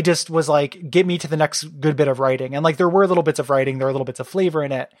 I just was like, get me to the next good bit of writing. And there were little bits of writing, there were little bits of flavor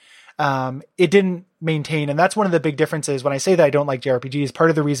in it. It didn't maintain. And that's one of the big differences when I say that I don't like JRPGs. Part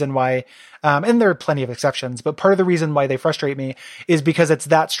of the reason why, and there are plenty of exceptions, but part of the reason why they frustrate me is because it's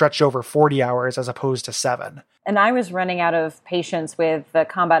that stretched over 40 hours as opposed to 7. And I was running out of patience with the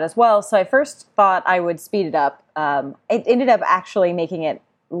combat as well. So I first thought I would speed it up. It ended up actually making it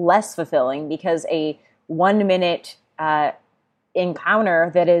less fulfilling, because a 1-minute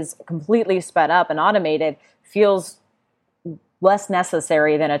encounter that is completely sped up and automated feels less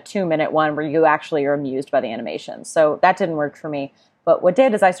necessary than a 2-minute one where you actually are amused by the animation. So that didn't work for me. But what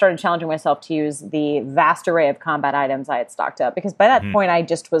did is I started challenging myself to use the vast array of combat items I had stocked up, because by that point I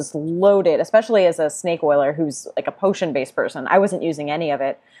just was loaded, especially as a snake oiler who's like a potion-based person. I wasn't using any of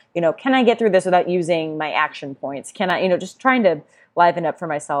it. Can I get through this without using my action points? Can I, just trying to liven up for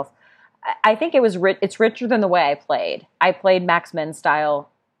myself. I think it's richer than the way I played. I played Max Men style.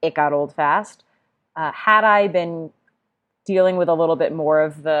 It got old fast. Had I been dealing with a little bit more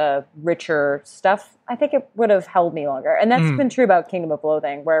of the richer stuff, I think it would have held me longer. And that's been true about Kingdom of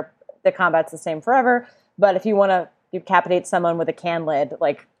Loathing, where the combat's the same forever. But if you want to decapitate someone with a can lid,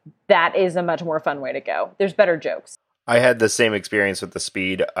 that is a much more fun way to go. There's better jokes. I had the same experience with the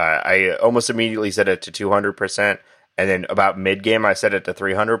speed. I almost immediately set it to 200%. And then about mid-game, I set it to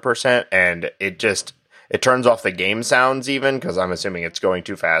 300%. And it turns off the game sounds even, because I'm assuming it's going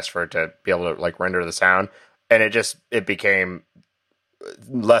too fast for it to be able to render the sound. And it became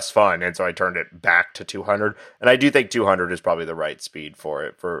less fun, and so I turned it back to 200. And I do think 200 is probably the right speed for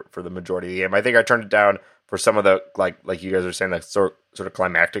it for the majority of the game. I think I turned it down for some of the like you guys are saying, the sort of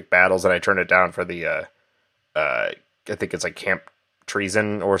climactic battles, and I turned it down for the I think it's Camp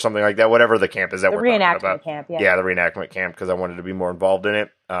Treason or something like that. Whatever the camp is that we're talking about. Camp, yeah, the reenactment camp, because I wanted to be more involved in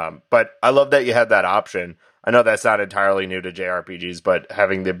it. But I love that you had that option. I know that's not entirely new to JRPGs, but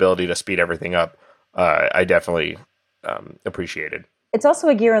having the ability to speed everything up, I definitely appreciated. It's also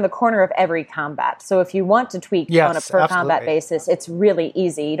a gear in the corner of every combat. So if you want to tweak on a per combat basis, it's really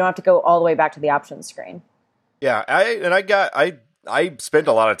easy. You don't have to go all the way back to the options screen. Yeah, I spent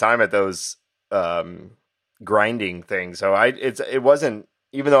a lot of time at those grinding things, so it wasn't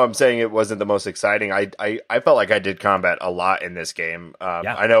even though I'm saying it wasn't the most exciting, I felt like I did combat a lot in this game.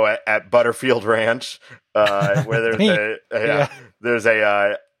 I know at Butterfield Ranch, where there's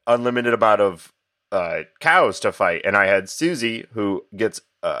a unlimited amount of cows to fight, and I had Susie who gets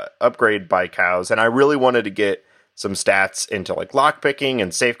upgraded by cows, and I really wanted to get some stats into like lockpicking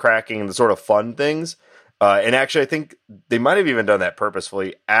and safe cracking and the sort of fun things. And actually, I think they might have even done that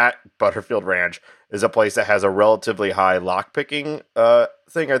purposefully. At Butterfield Ranch is a place that has a relatively high lockpicking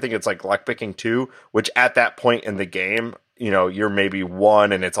thing. I think it's like lockpicking 2, which at that point in the game, you're maybe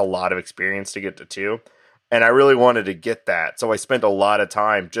 1 and it's a lot of experience to get to 2. And I really wanted to get that. So I spent a lot of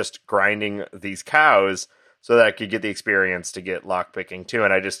time just grinding these cows so that I could get the experience to get lockpicking 2.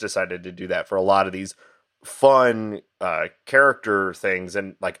 And I just decided to do that for a lot of these fun character things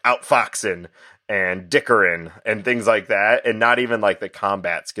and like outfoxing and dickering and things like that, and not even like the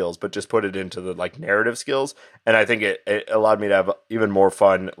combat skills, but just put it into the like narrative skills. And I think it allowed me to have even more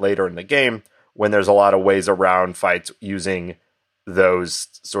fun later in the game when there's a lot of ways around fights using those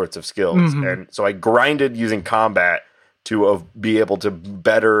sorts of skills. Mm-hmm. And so I grinded using combat to be able to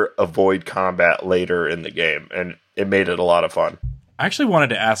better avoid combat later in the game, and it made it a lot of fun. I actually wanted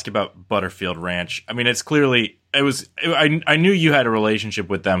to ask about Butterfield Ranch. I mean, I knew you had a relationship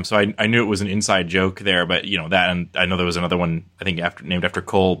with them, so I knew it was an inside joke there. But that, and I know there was another one I think named after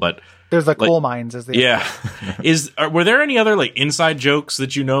coal. But there's the coal mines, as they were there any other like inside jokes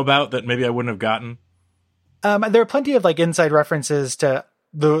that you know about that maybe I wouldn't have gotten? There are plenty of like inside references to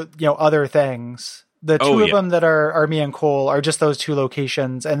the other things. The two of them that are me and Cole are just those 2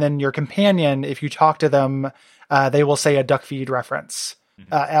 locations, and then your companion, if you talk to them, they will say a duck feed reference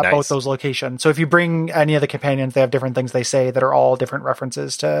at both those locations. So if you bring any of the companions, they have different things they say that are all different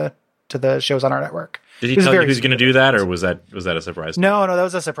references to the shows on our network. Did he tell you who's going to do that, or was that a surprise? No, that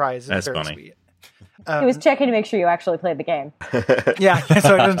was a surprise. That's funny. Sweet. He was checking to make sure you actually played the game. Yeah,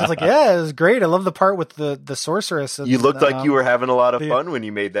 so it was just like, it was great. I love the part with the sorceress. You looked like you were having a lot of fun when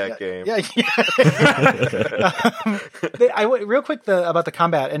you made that game. Yeah. Real quick about the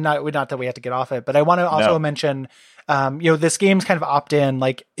combat, and not that we have to get off it, but I want to also mention, this game's kind of opt-in,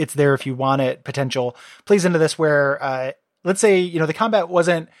 like it's there if you want it potential, plays into this where, let's say, the combat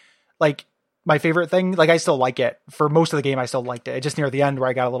wasn't like my favorite thing. Like I still like it for most of the game. I still liked it. Just near the end where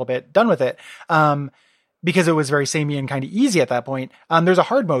I got a little bit done with it. Because it was very samey and kind of easy at that point. There's a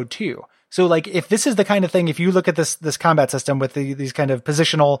hard mode too. So like if this is the kind of thing, if you look at this combat system with these kind of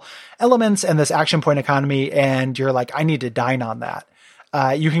positional elements and this action point economy, and you're like, I need to dine on that.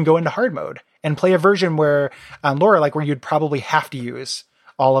 You can go into hard mode and play a version where, Laura, like where you'd probably have to use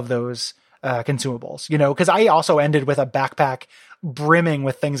all of those consumables, because I also ended with a backpack brimming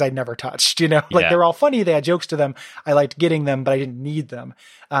with things I'd never touched, they're all funny. They had jokes to them. I liked getting them, but I didn't need them.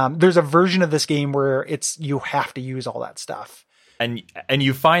 There's a version of this game where you have to use all that stuff. And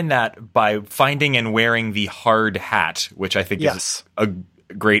you find that by finding and wearing the hard hat, which I think is a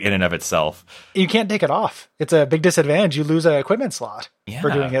great in and of itself. You can't take it off. It's a big disadvantage. You lose an equipment slot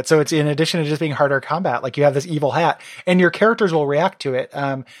for doing it. So it's in addition to just being harder combat, like you have this evil hat and your characters will react to it.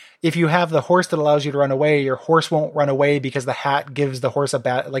 If you have the horse that allows you to run away, your horse won't run away because the hat gives the horse a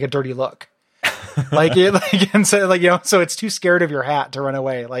dirty look. So it's too scared of your hat to run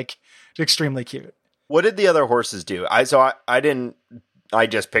away. Like it's extremely cute. What did the other horses do? I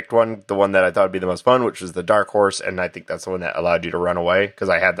just picked the one that I thought would be the most fun, which was the dark horse, and I think that's the one that allowed you to run away because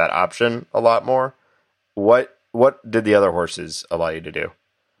I had that option a lot more. What did the other horses allow you to do?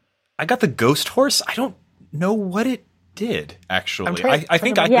 I got the ghost horse. I don't know what it did, actually. I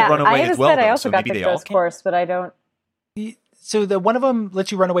think I could run away as well. I also got the ghost horse, but I don't. So the one of them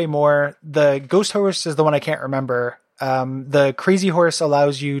lets you run away more. The ghost horse is the one I can't remember. The crazy horse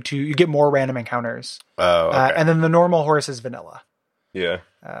allows you get more random encounters. Oh, okay. And then the normal horse is vanilla. Yeah.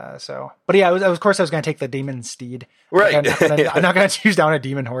 But yeah, of course I was going to take the demon steed. Right. Like, I'm not going to choose down a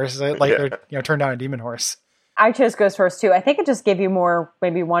demon horse. Turn down a demon horse. I chose ghost horse too. I think it just gave you more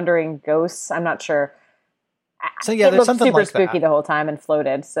maybe wandering ghosts. I'm not sure. So yeah, there's something super like spooky that. the whole time and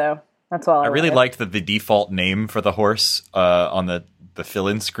floated. So that's all. I really liked that the default name for the horse on the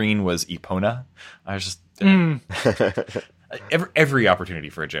fill-in screen was Epona. I was just every opportunity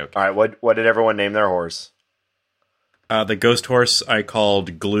for a joke. All right, what did everyone name their horse? The ghost horse I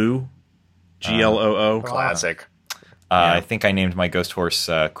called Glue, Gloo. Classic. I think I named my ghost horse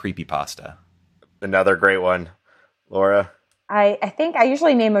Creepypasta. Another great one. Laura? I think I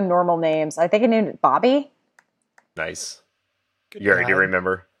usually name them normal names. I think I named it Bobby. Nice. You already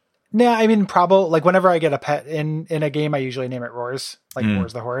remember? No, I mean, probably like whenever I get a pet in a game, I usually name it Roars, like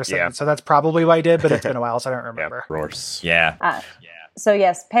Roars the horse. Yeah. And so that's probably what I did, but it's been a while, so I don't remember. Roars. Yeah. So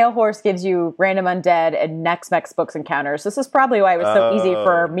yes, Pale Horse gives you random undead and Next Mex books encounters. This is probably why it was so easy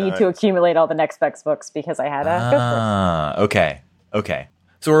for me to accumulate all the Next Mex books, because I had a Ghost Horse. Okay.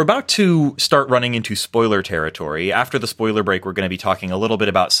 So we're about to start running into spoiler territory. After the spoiler break, we're going to be talking a little bit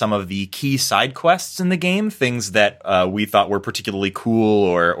about some of the key side quests in the game, things that we thought were particularly cool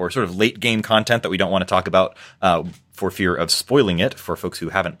or sort of late game content that we don't want to talk about for fear of spoiling it for folks who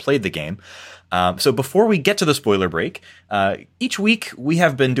haven't played the game. So before we get to the spoiler break, each week we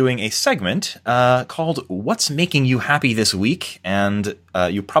have been doing a segment called What's Making You Happy This Week? And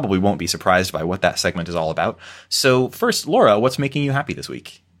you probably won't be surprised by what that segment is all about. So first, Laura, what's making you happy this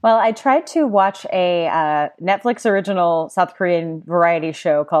week? Well, I tried to watch a Netflix original South Korean variety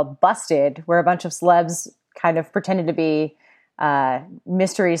show called Busted, where a bunch of celebs kind of pretended to be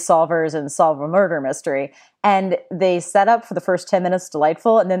mystery solvers and solve a murder mystery. And they set up for the first 10 minutes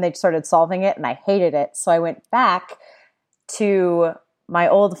delightful, and then they started solving it, and I hated it. So I went back to my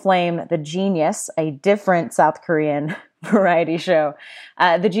old flame, The Genius, a different South Korean variety show.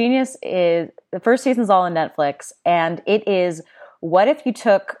 The Genius is, the first season's all on Netflix, and it is, what if you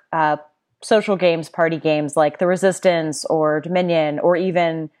took social games, party games like The Resistance or Dominion or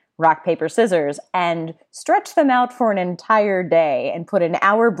even rock, paper, scissors, and stretched them out for an entire day and put an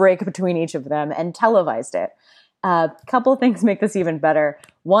hour break between each of them and televised it. A couple of things make this even better.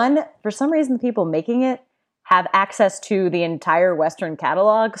 One, for some reason, the people making it have access to the entire Western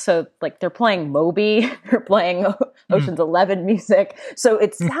catalog. So like they're playing Moby, they're playing Ocean's 11 music. So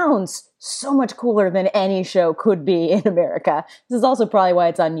it sounds so much cooler than any show could be in America. This is also probably why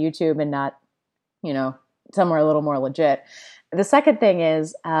it's on YouTube and not, somewhere a little more legit. The second thing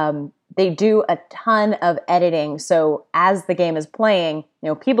is they do a ton of editing. So as the game is playing,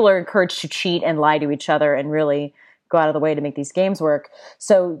 people are encouraged to cheat and lie to each other and really go out of the way to make these games work.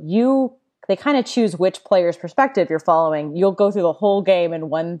 So they kind of choose which player's perspective you're following. You'll go through the whole game in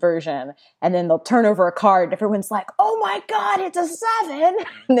one version, and then they'll turn over a card, and everyone's like, oh my God, it's a 7.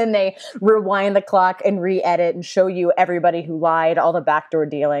 And then they rewind the clock and re-edit and show you everybody who lied, all the backdoor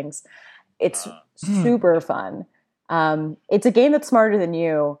dealings. It's super fun. It's a game that's smarter than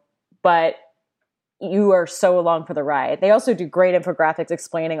you, but you are so along for the ride. They also do great infographics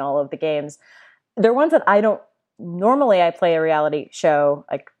explaining all of the games. They're ones that normally I play a reality show,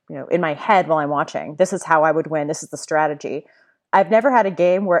 in my head while I'm watching. This is how I would win. This is the strategy. I've never had a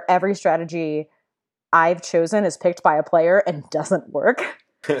game where every strategy I've chosen is picked by a player and doesn't work.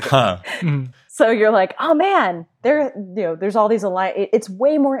 So you're like, oh man, there's all these it's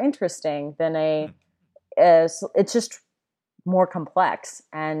way more interesting than it's just more complex.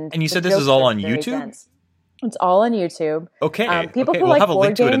 And you said this is all on YouTube? Dense. It's all on YouTube. Okay. People who we'll like have a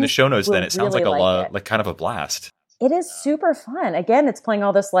link to it in the games show notes then. It sounds really like kind of a blast. It is super fun. Again, it's playing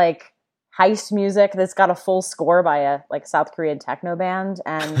all this like heist music that's got a full score by a South Korean techno band.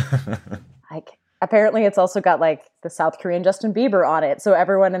 And apparently it's also got the South Korean Justin Bieber on it. So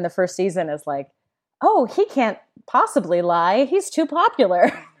everyone in the first season is like, oh, he can't possibly lie. He's too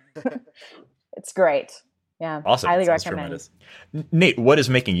popular. It's great. Yeah. Awesome. Highly Sounds recommend. Tremendous. Nate, what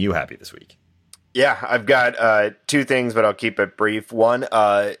is making you happy this week? Yeah, I've got 2 things, but I'll keep it brief. One,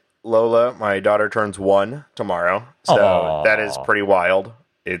 Lola, my daughter, turns 1 tomorrow, so Aww. That is pretty wild.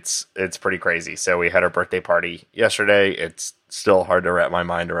 It's pretty crazy. So we had our birthday party yesterday. It's still hard to wrap my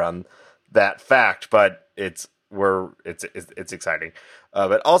mind around that fact, but it's exciting.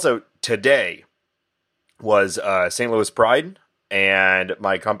 But also today was St. Louis Pride, and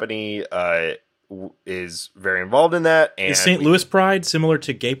my company is very involved in that. And is St. Louis Pride similar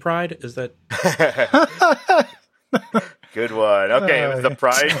to Gay Pride? Is that good one? Okay, it was the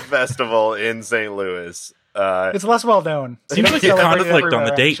Pride Festival in St. Louis. It's less well known. Seems like a conflict on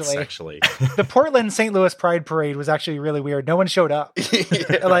the dates, actually. The Portland St. Louis Pride Parade was actually really weird. No one showed up.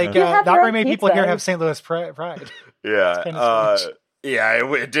 Yeah. Not very many people here have St. Louis Pride. Yeah.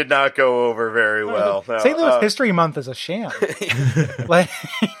 Yeah, it did not go over very well. No, St. Louis History Month is a sham.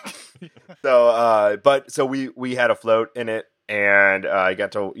 So we had a float in it, and I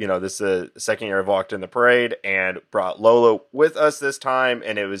got to, this is the second year I've walked in the parade, and brought Lola with us this time,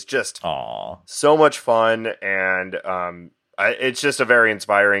 and it was just so much fun, and it's just a very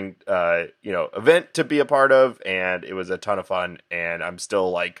inspiring, event to be a part of, and it was a ton of fun, and I'm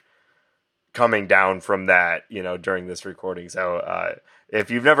still coming down from that, during this recording. So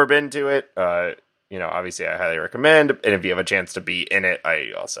if you've never been to it, obviously I highly recommend. And if you have a chance to be in it,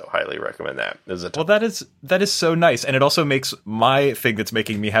 I also highly recommend that. Well, that is so nice. And it also makes my thing that's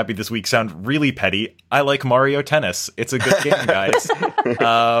making me happy this week sound really petty. I like Mario Tennis. It's a good game, guys.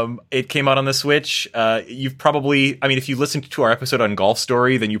 It came out on the Switch. You've probably, if you listened to our episode on Golf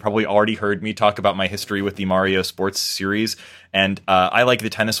Story, then you probably already heard me talk about my history with the Mario sports series. And I like the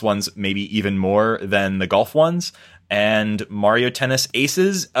tennis ones maybe even more than the golf ones. And Mario Tennis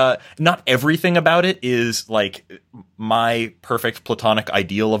Aces, not everything about it is like my perfect platonic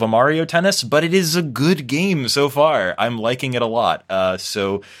ideal of a Mario Tennis, but it is a good game so far. I'm liking it a lot.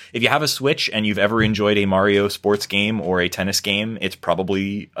 So if you have a Switch and you've ever enjoyed a Mario sports game or a tennis game, it's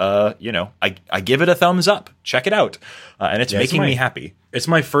probably, I give it a thumbs up. Check it out. And it's making me happy. It's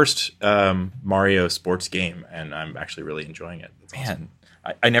my first Mario sports game, and I'm actually really enjoying it. Man.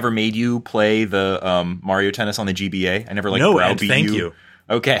 I never made you play the Mario Tennis on the GBA. I never browbeat thank you.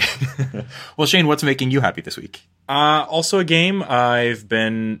 Okay. Well, Shane, what's making you happy this week? Also a game. I've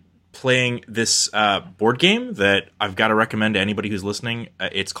been playing this board game that I've got to recommend to anybody who's listening.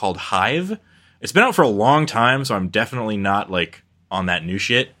 It's called Hive. It's been out for a long time, so I'm definitely not on that new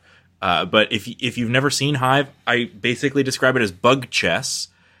shit. But if you've never seen Hive, I basically describe it as bug chess.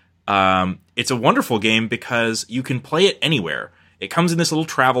 It's a wonderful game because you can play it anywhere. It comes in this little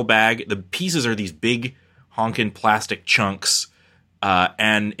travel bag. The pieces are these big honkin' plastic chunks.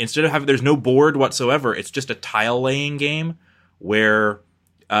 And instead of there's no board whatsoever, it's just a tile laying game where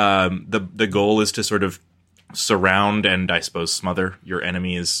the goal is to sort of surround and I suppose smother your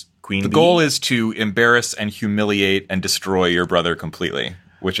enemy's queen bee. The goal is to embarrass and humiliate and destroy your brother completely,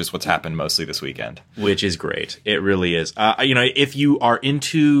 which is what's happened mostly this weekend. Which is great. It really is. If you are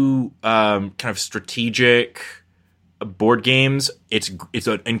into kind of strategic board games, it's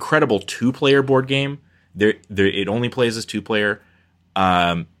an incredible 2-player board game. It only plays as 2-player.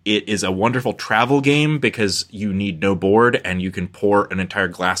 It is a wonderful travel game because you need no board and you can pour an entire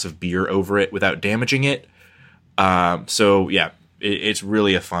glass of beer over it without damaging it. It's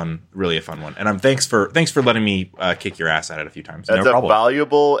really a fun one. And thanks for letting me kick your ass at it a few times. That's a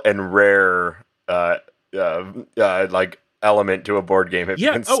valuable and rare element to a board game. If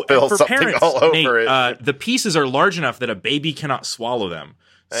you can spill something parents, all over Nate, it. The pieces are large enough that a baby cannot swallow them.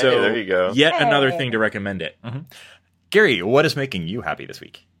 So there you go. Yet another thing to recommend it. Mm-hmm. Gary, what is making you happy this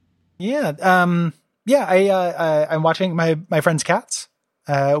week? Yeah. I'm watching my friend's cats,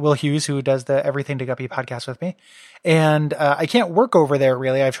 Will Hughes, who does the Everything to Guppy podcast with me. And I can't work over there,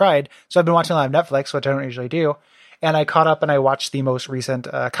 really. I've tried. So I've been watching a lot of Netflix, which I don't usually do. And I caught up and I watched the most recent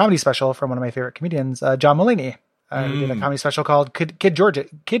comedy special from one of my favorite comedians, John Mulaney. Who did a comedy special called Kid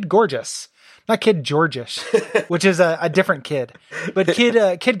Gorgeous. Not Kid Georgish, which is a different kid. But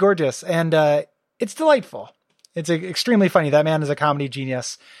Kid Gorgeous. And it's delightful. It's extremely funny. That man is a comedy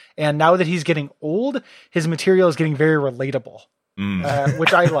genius. And now that he's getting old, his material is getting very relatable.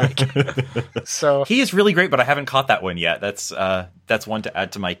 Which I like. So he is really great, but I haven't caught that one yet. That's one to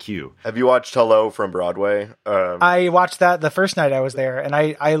add to my queue. Have you watched Hello from Broadway? I watched that the first night I was there, and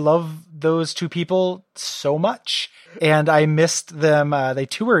I love those two people so much, and I missed them. They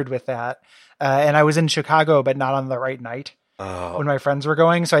toured with that, and I was in Chicago, but not on the right night when my friends were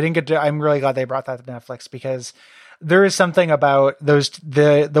going, so I didn't get to. I'm really glad they brought that to Netflix because there is something about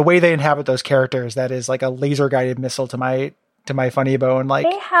the way they inhabit those characters that is like a laser guided missile to my funny bone. Like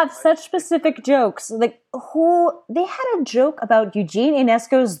they have such specific jokes. They had a joke about Eugene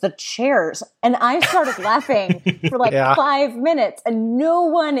Ionesco's The Chairs, and I started laughing for 5 minutes, and no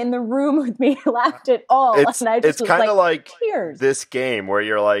one in the room with me laughed at all. It's kind of like tears. This game where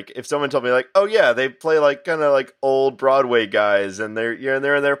you're like, if someone told me like, oh yeah, they play like kind of like old Broadway guys, and they're in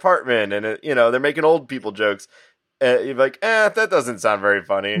their apartment, and they're making old people jokes. You're like, that doesn't sound very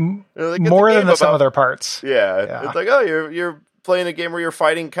funny. More than some other parts. Yeah. It's like, oh, you're playing a game where you're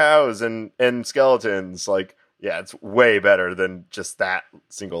fighting cows and skeletons. Like, yeah, it's way better than just that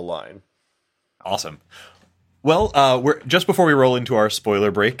single line. Awesome. Well, we're just before we roll into our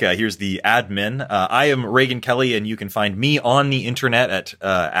spoiler break. Here's the admin. I am Reagan Kelly, and you can find me on the internet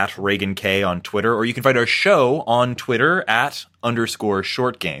at Reagan K on Twitter, or you can find our show on Twitter at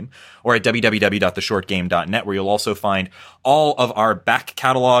 _shortgame, or at www.theshortgame.net, where you'll also find all of our back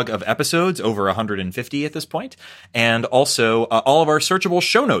catalog of episodes, over 150 at this point, and also all of our searchable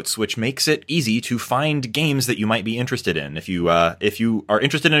show notes, which makes it easy to find games that you might be interested in. If you are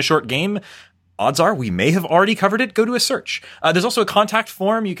interested in a short game, odds are we may have already covered it. Go to a search. There's also a contact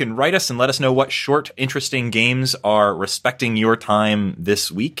form. You can write us and let us know what short, interesting games are respecting your time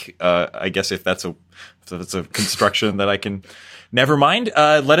this week. I guess if that's a construction that I can Never mind.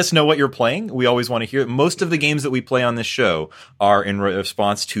 Let us know what you're playing. We always want to hear it. Most of the games that we play on this show are in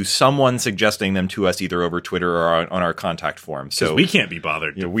response to someone suggesting them to us either over Twitter or on our contact form. So we can't be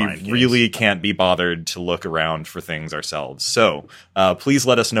bothered. We really can't be bothered to look around for things ourselves. So please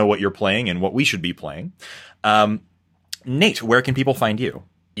let us know what you're playing and what we should be playing. Nate, where can people find you?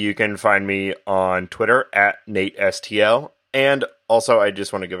 You can find me on Twitter at NateSTL. And also, I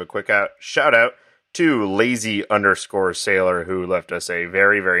just want to give a quick shout out to lazy_sailor, who left us a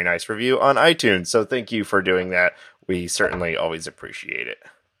very, very nice review on iTunes. So thank you for doing that. We certainly always appreciate it.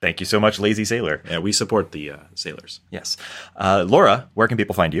 Thank you so much, Lazy Sailor. Yeah, we support the sailors. Yes. Laura, where can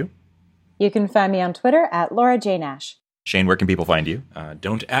people find you? You can find me on Twitter at Laura J. Nash. Shane, where can people find you?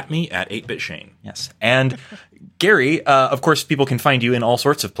 Don't at me at 8-Bit Shane. Yes. And Gary, of course, people can find you in all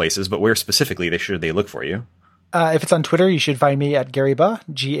sorts of places, but where specifically should they look for you? If it's on Twitter, you should find me at Garybuh,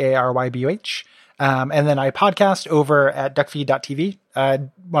 GaryBuh. And then I podcast over at duckfeed.tv. I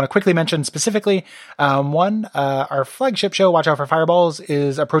want to quickly mention specifically, our flagship show, Watch Out for Fireballs,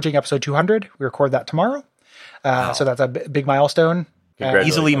 is approaching episode 200. We record that tomorrow. So that's a big milestone.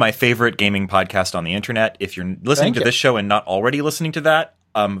 Easily my favorite gaming podcast on the internet. If you're listening to this show and not already listening to that,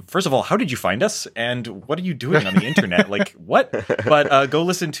 first of all, how did you find us? And what are you doing on the internet? Like, what? But go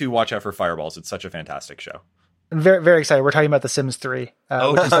listen to Watch Out for Fireballs. It's such a fantastic show. I'm very, very excited. We're talking about The Sims 3,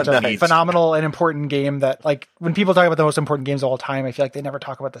 which is such a phenomenal and important game that, like, when people talk about the most important games of all time, I feel like they never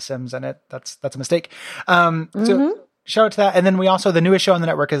talk about The Sims, and that's a mistake. So shout out to that. And then the newest show on the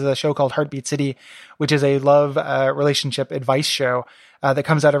network is a show called Heartbeat City, which is a love relationship advice show that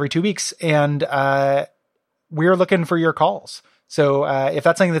comes out every 2 weeks. And we're looking for your calls. So if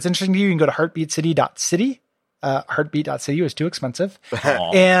that's something that's interesting to you, you can go to heartbeatcity.city. Heartbeat.city is too expensive.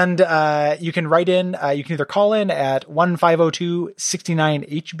 And you can write in, you can either call in at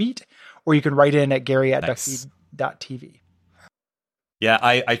 1-502-69-HBEAT, or you can write in at gary@duckfeed.tv. Yeah,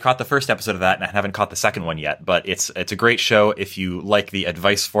 I caught the first episode of that, and I haven't caught the second one yet, but it's a great show. If you like the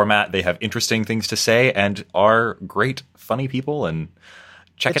advice format, they have interesting things to say and are great, funny people, and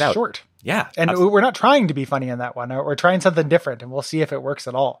check it out. It's short. Yeah. And we're not trying to be funny in that one. We're trying something different, and we'll see if it works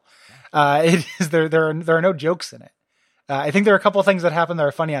at all. It is there are no jokes in it. I think there are a couple of things that happen that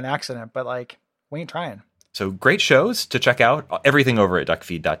are funny on accident, but like, we ain't trying. So great shows to check out. Everything over at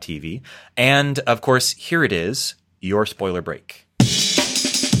duckfeed.tv. And of course, here it is, your spoiler break.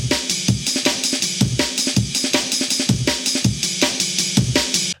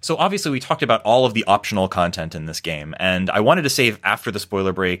 So obviously we talked about all of the optional content in this game, and I wanted to save after the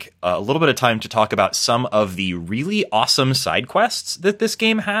spoiler break a little bit of time to talk about some of the really awesome side quests that this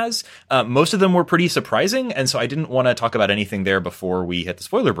game has. Most of them were pretty surprising, and so I didn't want to talk about anything there before we hit the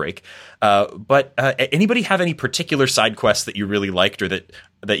spoiler break. But anybody have any particular side quests that you really liked or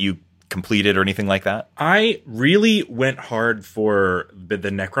that you completed or anything like that? I really went hard for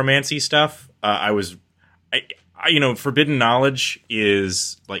the necromancy stuff. Forbidden knowledge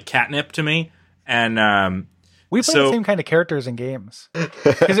is like catnip to me, and we play the same kind of characters in games.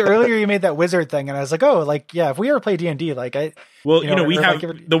 Because earlier you made that wizard thing, and I was like, oh, like, yeah, if we ever play D&D, like, we have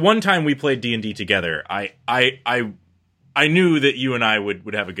the one time we played D&D together. I knew that you and I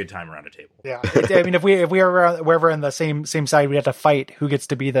would have a good time around a table. Yeah, I mean, if we were on the same side, we have to fight who gets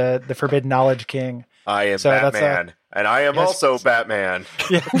to be the forbidden knowledge king. I am Batman, and I am also Batman.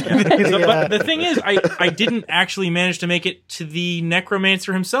 Yeah. But the thing is, I didn't actually manage to make it to the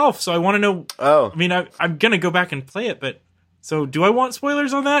necromancer himself, so I want to know. Oh, I mean, I'm gonna go back and play it, but so do I want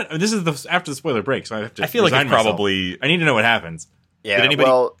spoilers on that? This is after the spoiler break, so I have to. I feel like it's probably. I need to know what happens. Yeah. Did anybody...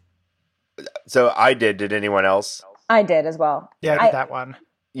 Well, so I did. Did anyone else? I did as well. Yeah, I did that one.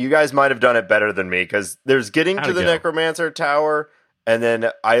 You guys might have done it better than me, because there's getting to the necromancer tower, and then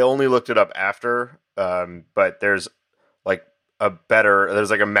I only looked it up after. But there's like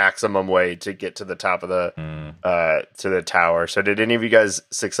there's like a maximum way to get to the top of the to the tower. So did any of you guys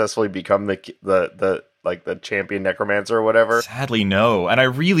successfully become the champion necromancer or whatever? Sadly, no. And I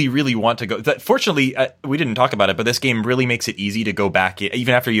really, really want to go. Fortunately, we didn't talk about it, but this game really makes it easy to go back,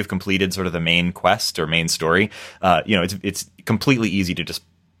 even after you've completed sort of the main quest or main story. It's completely easy to just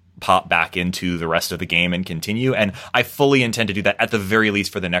pop back into the rest of the game and continue. And I fully intend to do that at the very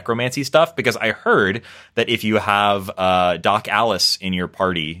least for the necromancy stuff, because I heard that if you have Doc Alice in your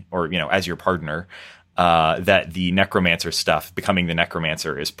party, or as your partner, that the necromancer stuff, becoming the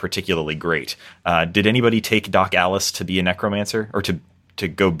necromancer, is particularly great. Did anybody take Doc Alice to be a necromancer, or to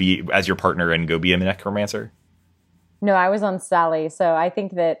go be as your partner and go be a necromancer? No, I was on Sally, so I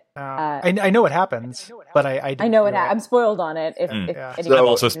think that I know what happens, but I know what happens. I'm spoiled on it. If I'm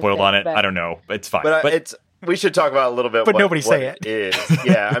also spoiled on it. I don't know. It's fine. But we should talk about a little bit But what, nobody what say it. is.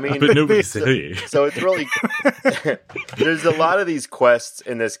 Yeah, I mean, But nobody say. so it's really there's a lot of these quests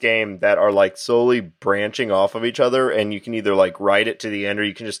in this game that are like solely branching off of each other, and you can either like write it to the end or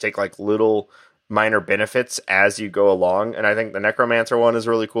you can just take like little minor benefits as you go along. And I think the Necromancer one is a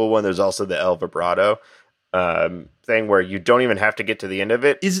really cool one. There's also the El Vibrato thing where you don't even have to get to the end of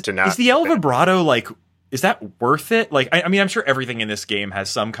it. Is to not the El Vibrato like? Is that worth it? Like, I mean, I'm sure everything in this game has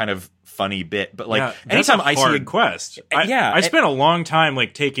some kind of funny bit, but like, Yeah, anytime that's a I see hard quest, I spent a long time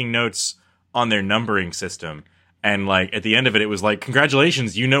like taking notes on their numbering system, and like at the end of it, it was like,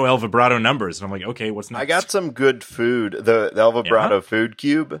 "Congratulations, you know El Vibrato numbers," and I'm like, "Okay, what's next?" I got some good food. The El Vibrato food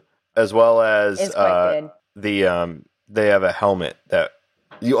cube, as well as It's quite good. they have a helmet that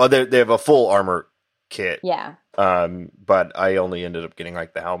they have a full armor kit. Yeah. But I only ended up getting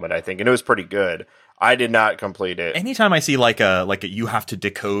like the helmet, I think, and it was pretty good. I did not complete it. Anytime I see like a you have to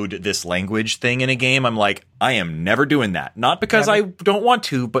decode this language thing in a game, I'm like, I am never doing that. Not because I don't want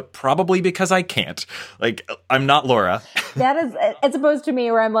to, but probably because I can't. Like, I'm not Laura. That is, it's opposed to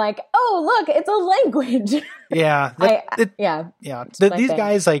me where I'm like, oh, look, it's a language. Yeah. Yeah. These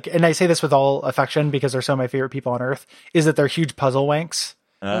guys, like, and I say this with all affection because they're some of my favorite people on earth, is that they're huge puzzle wanks.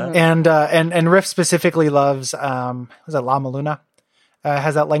 And Riff specifically loves, was it Lama Luna?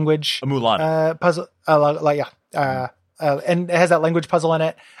 Has that language Mulan puzzle, and it has that language puzzle in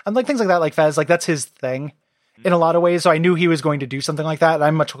it, and like things like that, like Fez, like that's his thing in a lot of ways. So I knew he was going to do something like that. And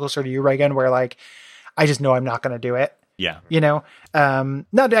I'm much closer to you, Reagan, where like I just know I'm not going to do it. Yeah, you know. No,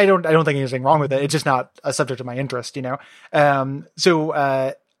 I don't think there's anything wrong with it. It's just not a subject of my interest, you know.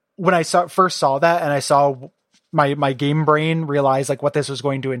 So when I first saw that, and I saw my game brain realize like what this was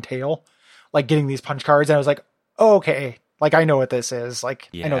going to entail, like getting these punch cards, and I was like, oh, okay. Like, I know what this is. Like,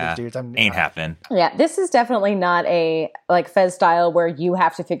 I know these dudes. Ain't happening. Yeah, this is definitely not a, like, Fez style where you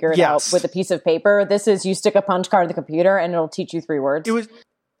have to figure it out with a piece of paper. This is you stick a punch card in the computer and it'll teach you 3 words. It was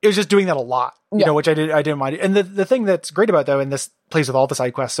just doing that a lot, you know, which I didn't mind. And the thing that's great about, though, and this plays with all the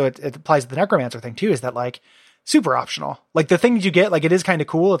side quests, so it applies to the Necromancer thing, too, is that, like, super optional. Like, the things you get, like, it is kind of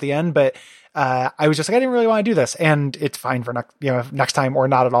cool at the end, but I was just like, I didn't really want to do this, and it's fine for next time or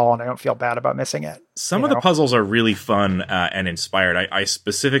not at all, and I don't feel bad about missing it. Some of the puzzles are really fun and inspired. I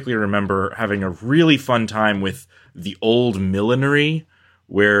specifically remember having a really fun time with the old millinery,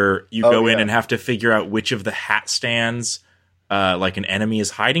 where you go in and have to figure out which of the hat stands like an enemy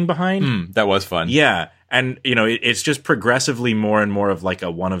is hiding behind. That was fun. Yeah. And, you know, it's just progressively more and more of like a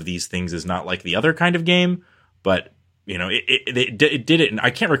one of these things is not like the other kind of game, but you know, it did it. And I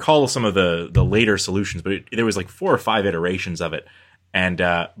can't recall some of the later solutions, but there was like 4 or 5 iterations of it. And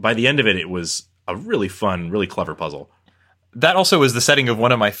by the end of it, it was a really fun, really clever puzzle. That also was the setting of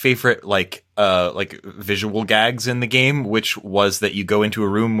one of my favorite like visual gags in the game, which was that you go into a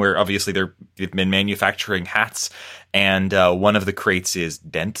room where obviously they've been manufacturing hats, and one of the crates is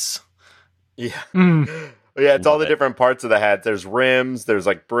dents. Yeah. Yeah, it's all the different parts of the hat. There's rims, there's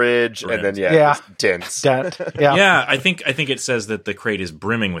like bridge, and then dents. Dent. Yeah. Yeah, I think it says that the crate is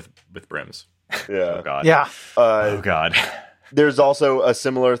brimming with brims. Yeah. Oh god. Yeah. Oh god. There's also a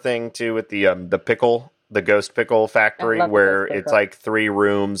similar thing too with the pickle, the ghost pickle factory, where it's like 3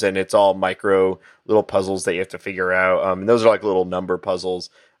 rooms and it's all micro little puzzles that you have to figure out. And those are like little number puzzles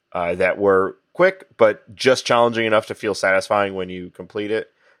that were quick but just challenging enough to feel satisfying when you complete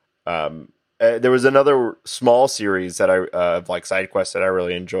it. There was another small series that of like side quests that I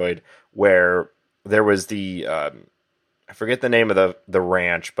really enjoyed, where there was the I forget the name of the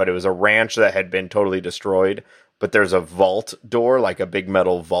ranch, but it was a ranch that had been totally destroyed. But there's a vault door, like a big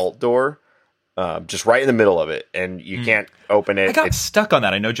metal vault door, just right in the middle of it, and you can't open it. I got stuck on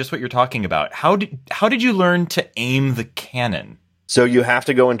that. I know just what you're talking about. How did you learn to aim the cannon? So you have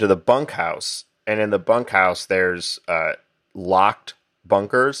to go into the bunkhouse, and in the bunkhouse there's locked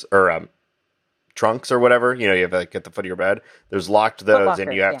bunkers or trunks or whatever. You know, you have like at the foot of your bed. There's locked those, lockers,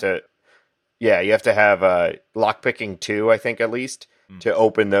 and you have to. Yeah, you have to have lockpicking 2, I think, at least, to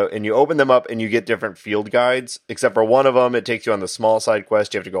open and you open them up and you get different field guides, except for one of them, it takes you on the small side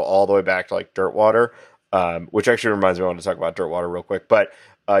quest. You have to go all the way back to like Dirtwater, which actually reminds me, I want to talk about Dirtwater real quick, but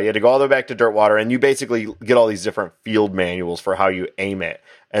you had to go all the way back to Dirtwater, and you basically get all these different field manuals for how you aim it.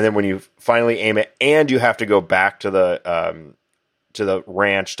 And then when you finally aim it, and you have to go back to the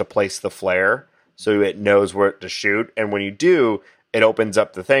ranch to place the flare so it knows where to shoot. And when you do, it opens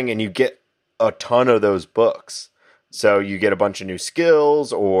up the thing and you get a ton of those books. So you get a bunch of new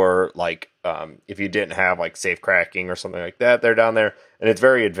skills, or like if you didn't have like safe cracking or something like that, they're down there, and it's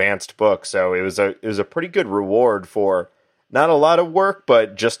very advanced book. So it was a pretty good reward for not a lot of work,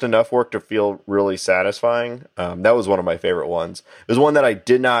 but just enough work to feel really satisfying. That was one of my favorite ones. It was one that I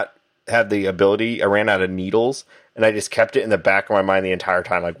did not had the ability, I ran out of needles, and I just kept it in the back of my mind the entire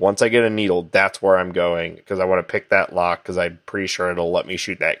time. Like, once I get a needle, that's where I'm going, because I want to pick that lock, because I'm pretty sure it'll let me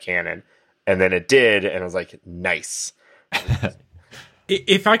shoot that cannon. And then it did, and I was like, nice.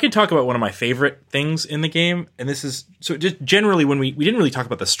 If I could talk about one of my favorite things in the game, and this is, so just generally when we didn't really talk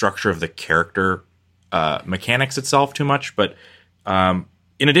about the structure of the character mechanics itself too much, but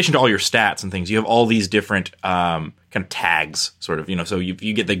in addition to all your stats and things, you have all these different kind of tags, sort of, so you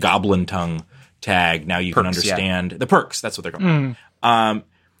get the goblin tongue tag. Now you can understand the perks. That's what they're called.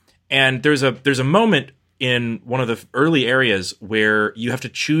 And there's a moment in one of the early areas where you have to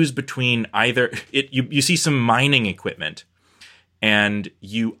choose between either you see some mining equipment, and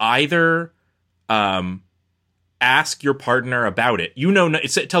you either ask your partner about it.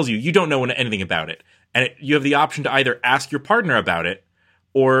 It tells you don't know anything about it, and you have the option to either ask your partner about it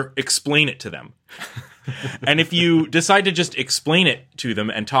or explain it to them. And if you decide to just explain it to them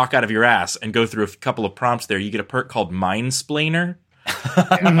and talk out of your ass and go through a couple of prompts there, you get a perk called Minesplainer,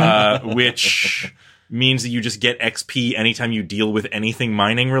 which means that you just get XP anytime you deal with anything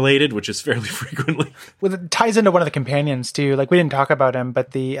mining related, which is fairly frequently. Well, it ties into one of the companions too. Like, we didn't talk about him,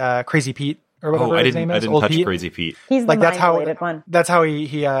 but the Crazy Pete or whatever his name is. I didn't Old touch Pete. Crazy Pete. He's the mind-related one. That's how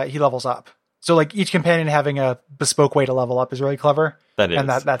he levels up. So, like, each companion having a bespoke way to level up is really clever. That is. And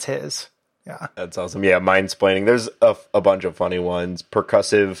that's his. Yeah. That's awesome. Yeah, Minesplaining. There's a bunch of funny ones.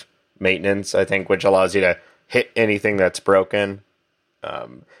 Percussive maintenance, I think, which allows you to hit anything that's broken.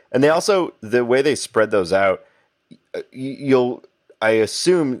 And they also, the way they spread those out, I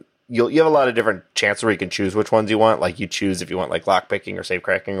assume you have a lot of different chances where you can choose which ones you want. Like, you choose if you want, like, lockpicking or safe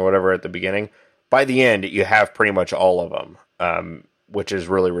cracking or whatever at the beginning. By the end, you have pretty much all of them, which is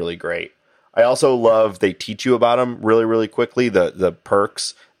really, really great. I also love they teach you about them really, really quickly, the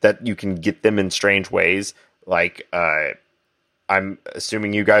perks, that you can get them in strange ways. Like, I'm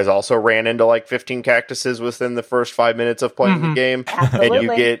assuming you guys also ran into like 15 cactuses within the first 5 minutes of playing the game.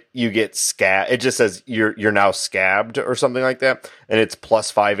 Absolutely. And you get scab. It just says you're now scabbed or something like that, and it's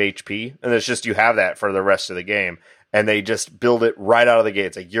plus 5 HP, and it's just you have that for the rest of the game. And they just build it right out of the gate.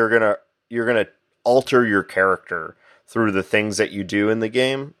 It's like you're gonna alter your character through the things that you do in the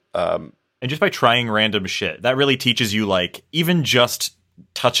game. And just by trying random shit, that really teaches you, like, even just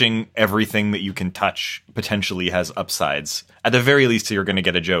touching everything that you can touch potentially has upsides. At the very least, you're going to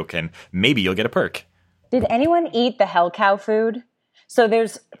get a joke, and maybe you'll get a perk. Did anyone eat the hell cow food? So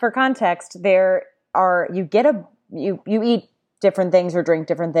for context, you eat different things or drink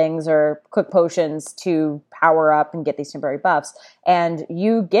different things or cook potions to power up and get these temporary buffs. And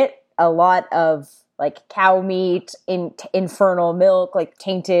you get a lot of like cow meat, infernal milk, like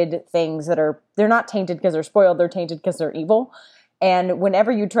tainted things they're not tainted because they're spoiled, they're tainted because they're evil. And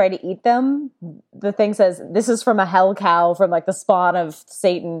whenever you try to eat them, the thing says, this is from a hell cow, from like the spawn of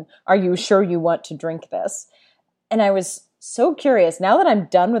Satan. Are you sure you want to drink this? And I was so curious. Now that I'm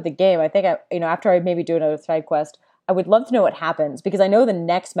done with the game, I think after I maybe do another side quest, I would love to know what happens, because I know the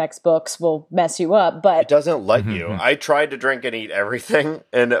next Mex books will mess you up, but it doesn't let you. I tried to drink and eat everything,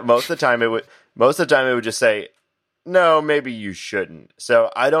 and most of the time it would just say, no, maybe you shouldn't.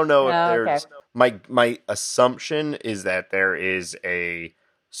 So I don't know if there's my assumption is that there is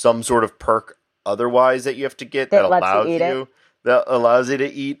some sort of perk otherwise that you have to get that allows you to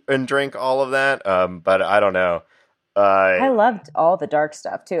eat and drink all of that. But I don't know. I loved all the dark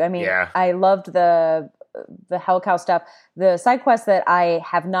stuff too. I mean, I loved the hell cow stuff. The side quest that I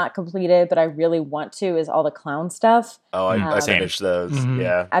have not completed, but I really want to, is all the clown stuff. Oh, I finished those. Mm-hmm.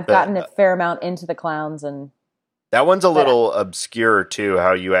 Yeah, I've gotten a fair amount into the clowns, and that one's a little obscure too.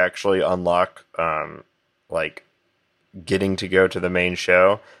 How you actually unlock, like getting to go to the main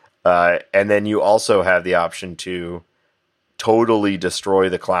show, and then you also have the option to totally destroy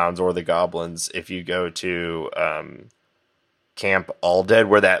the clowns or the goblins if you go to Camp All Dead,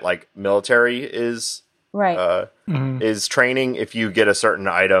 where that like military is. Right. Is training. If you get a certain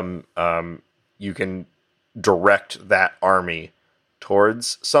item, you can direct that army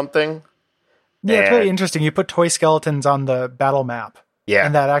towards something. Yeah, it's really interesting. You put toy skeletons on the battle map. Yeah.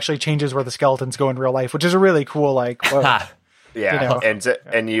 And that actually changes where the skeletons go in real life, which is a really cool, like, yeah.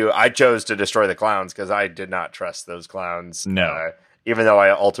 I chose to destroy the clowns because I did not trust those clowns. No. Even though I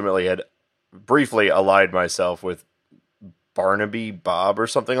ultimately had briefly allied myself with Barnaby Bob or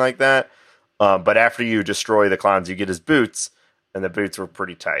something like that. But after you destroy the clowns, you get his boots, and the boots were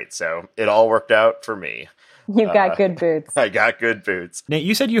pretty tight. So it all worked out for me. You've got good boots. I got good boots. Nate,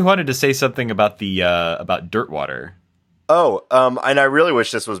 you said you wanted to say something about the about Dirtwater. Oh, and I really wish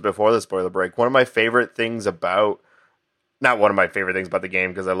this was before the spoiler break. One of my favorite things not one of my favorite things about the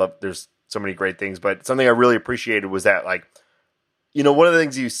game, because there's so many great things, but something I really appreciated was that, like, one of the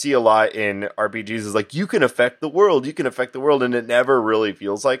things you see a lot in RPGs is like, you can affect the world, and it never really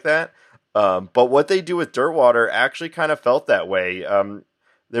feels like that. But what they do with Dirtwater actually kind of felt that way.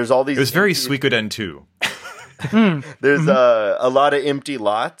 There's all these. It was very Suikoden 2. There's a lot of empty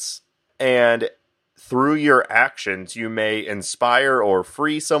lots, and through your actions, you may inspire or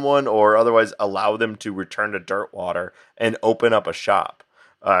free someone, or otherwise allow them to return to Dirtwater and open up a shop.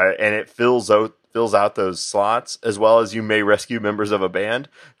 And it fills out those slots, as well as you may rescue members of a band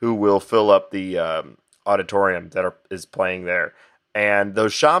who will fill up the auditorium that is playing there. And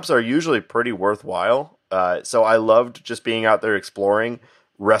those shops are usually pretty worthwhile. So I loved just being out there exploring,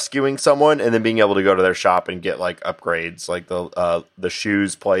 rescuing someone, and then being able to go to their shop and get like upgrades, like the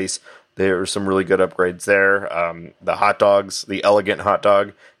shoes place. There were some really good upgrades there. The hot dogs, the elegant hot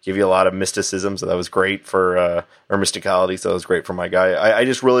dog, give you a lot of mysticism, so that was great for or mysticality, so that was great for my guy. I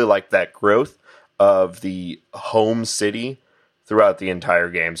just really liked that growth of the home city throughout the entire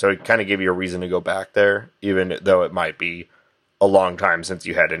game. So it kind of gave you a reason to go back there, even though it might be a long time since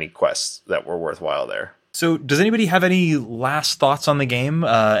you had any quests that were worthwhile there. So does anybody have any last thoughts on the game?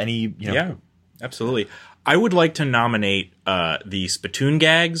 Yeah, absolutely. I would like to nominate the Spittoon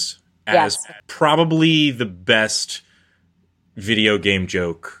gags as probably the best video game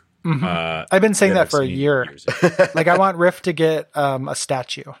joke. I've been saying that for a year. Like, I want Riff to get a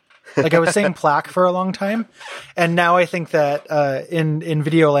statue. Like, I was saying plaque for a long time, and now I think that in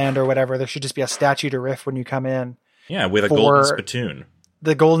Videoland or whatever, there should just be a statue to Riff when you come in. Yeah, with a golden spittoon.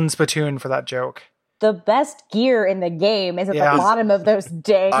 The golden spittoon for that joke. The best gear in the game is at the bottom of those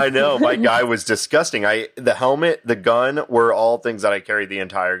dang. I know, my guy was disgusting. The helmet, the gun were all things that I carried the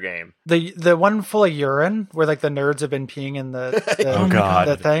entire game. The one full of urine, where like the nerds have been peeing in the oh god,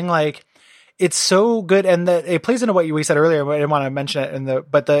 the thing, like it's so good, and it plays into what we said earlier. But I didn't want to mention it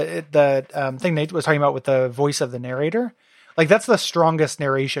but the thing Nate was talking about with the voice of the narrator, like that's the strongest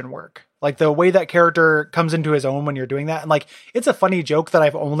narration work. Like the way that character comes into his own when you're doing that. And like, it's a funny joke that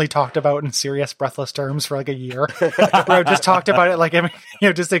I've only talked about in serious breathless terms for like a year, where I've just talked about it. Like,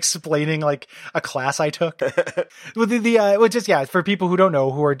 just explaining like a class I took with which is, for people who don't know,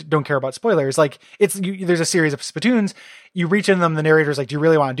 who don't care about spoilers. Like there's a series of spittoons. You reach in them. The narrator's like, do you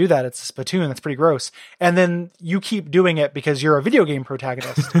really want to do that? It's a spittoon. That's pretty gross. And then you keep doing it because you're a video game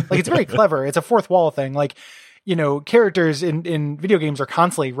protagonist. Like, it's very clever. It's a fourth wall thing. Like, characters in video games are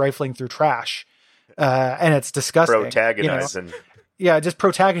constantly rifling through trash, and it's disgusting. Protagonizing. Just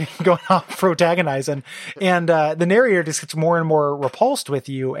going off protagonizing. And the narrator just gets more and more repulsed with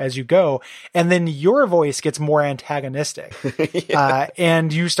you as you go. And then your voice gets more antagonistic.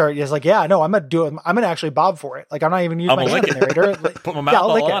 And you start just like, I'm going to actually bob for it. Like, I'm not even using my hand narrator. Like, put my mouth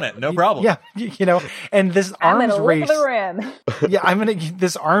all on it. No problem. And this arms race. The rim.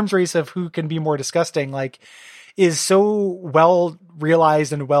 This arms race of who can be more disgusting, like, is so well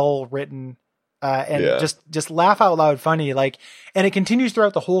realized and well written. Just laugh out loud funny, like, and it continues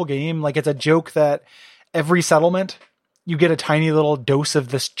throughout the whole game. Like, it's a joke that every settlement you get a tiny little dose of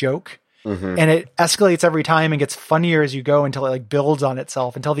this joke, and it escalates every time and gets funnier as you go until it like builds on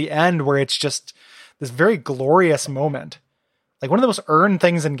itself until the end, where it's just this very glorious moment, like one of the most earned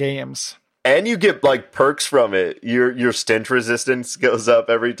things in games. And you get like perks from it. Your stench resistance goes up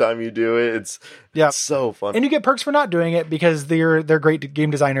every time you do it. It's so fun. And you get perks for not doing it because they're great game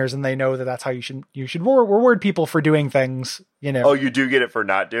designers and they know that that's how you should reward people for doing things. Oh, you do get it for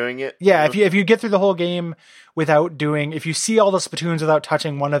not doing it? Yeah, if you get through the whole game without doing, if you see all the spittoons without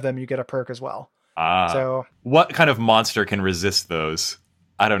touching one of them, you get a perk as well. So what kind of monster can resist those?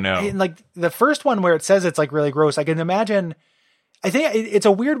 I don't know. And like the first one where it says it's like really gross, I can imagine. I think it's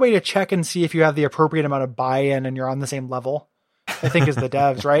a weird way to check and see if you have the appropriate amount of buy-in and you're on the same level, I think, as the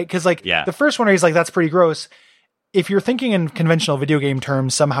devs, right? Because the first one where he's like, that's pretty gross. If you're thinking in conventional video game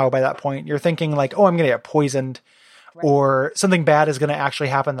terms, somehow by that point, you're thinking like, oh, I'm going to get poisoned, or something bad is going to actually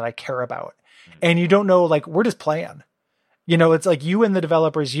happen that I care about. And you don't know, like, we're just playing. It's like you and the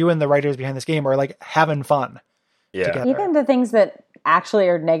developers, you and the writers behind this game are like having fun. Yeah. Together. Even the things that actually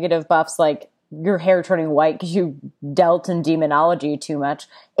are negative buffs, like your hair turning white because you dealt in demonology too much,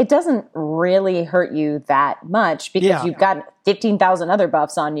 it doesn't really hurt you that much because you've got 15,000 other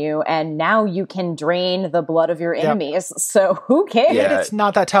buffs on you, and now you can drain the blood of your enemies. So who cares? Yeah, it's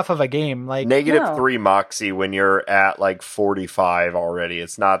not that tough of a game. Like -3 moxie when you're at like 45 already.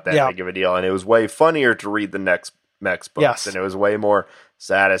 It's not that big of a deal, and it was way funnier to read the next books, and it was way more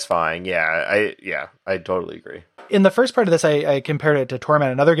satisfying. I totally agree. In the first part of this, I compared it to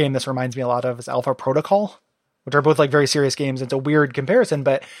Torment. Another game this reminds me a lot of is Alpha Protocol, which are both like very serious games. It's a weird comparison,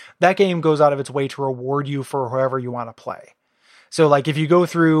 but that game goes out of its way to reward you for whoever you want to play. So like if you go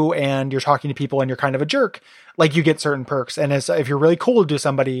through and you're talking to people and you're kind of a jerk, like you get certain perks. And if you're really cold to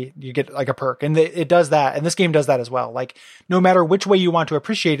somebody, you get like a perk, and it does that. And this game does that as well. Like no matter which way you want to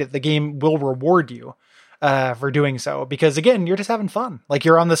appreciate it, the game will reward you for doing so, because again, you're just having fun. Like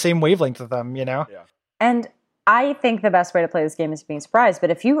you're on the same wavelength with them, you know? Yeah. And I think the best way to play this game is being surprised.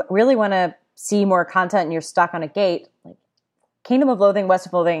 But if you really want to see more content and you're stuck on a gate, like Kingdom of Loathing, West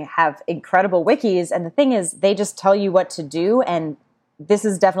of Loathing have incredible wikis. And the thing is, they just tell you what to do. And this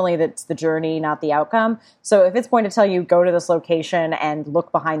is definitely the journey, not the outcome. So if it's going to tell you, go to this location and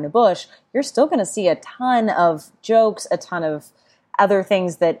look behind the bush, you're still going to see a ton of jokes, a ton of other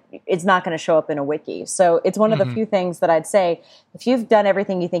things that it's not going to show up in a wiki. So it's one of the few things that I'd say, if you've done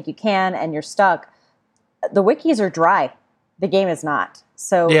everything you think you can and you're stuck, the wikis are dry. The game is not.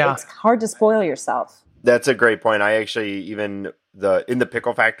 So it's hard to spoil yourself. That's a great point. I actually, even in the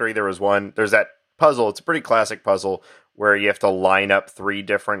Pickle Factory, there's that puzzle. It's a pretty classic puzzle where you have to line up 3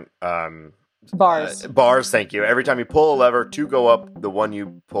 different bars. Thank you. Every time you pull a lever, 2 go up, the one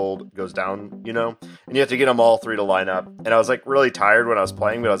you pulled goes down, you know, and you have to get them all 3 to line up. And I was like really tired when I was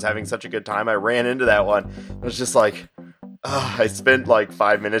playing, but I was having such a good time. I ran into that one. I was just like, I spent like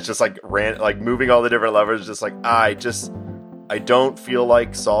 5 minutes just like moving all the different levers, just like, I don't feel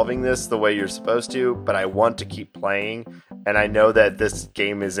like solving this the way you're supposed to, but I want to keep playing. And I know that this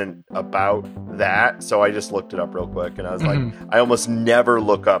game isn't about that. So I just looked it up real quick, and I was like, I almost never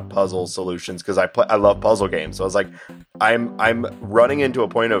look up puzzle solutions because I love puzzle games. So I was like, I'm running into a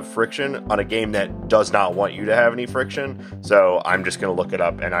point of friction on a game that does not want you to have any friction. So I'm just going to look it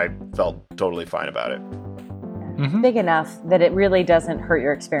up, and I felt totally fine about it. Big enough that it really doesn't hurt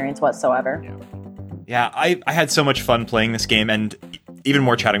your experience whatsoever. Yeah, I had so much fun playing this game, and even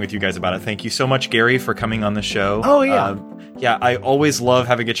more chatting with you guys about it. Thank you so much, Gary, for coming on the show. Oh, yeah. Yeah, I always love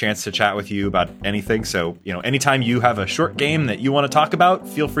having a chance to chat with you about anything. So, anytime you have a short game that you want to talk about,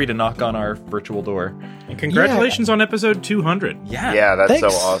 feel free to knock on our virtual door. And congratulations on episode 200. Yeah. Yeah, that's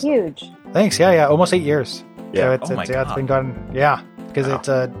Thanks. so awesome. Huge. Thanks. Yeah. Almost 8 years. Yeah. So it's been gone. Yeah. Because it's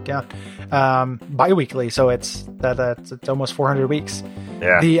bi-weekly. So it's almost 400 weeks.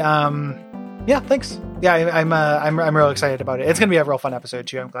 Yeah. Yeah, thanks. Yeah, I'm real excited about it. It's gonna be a real fun episode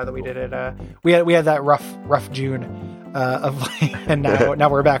too. I'm glad that we did it. We had that rough June and now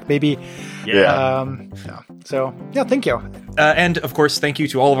we're back, baby. Yeah. So yeah, thank you. And of course, thank you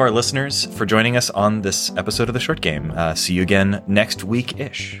to all of our listeners for joining us on this episode of The Short Game. See you again next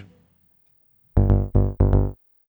week-ish.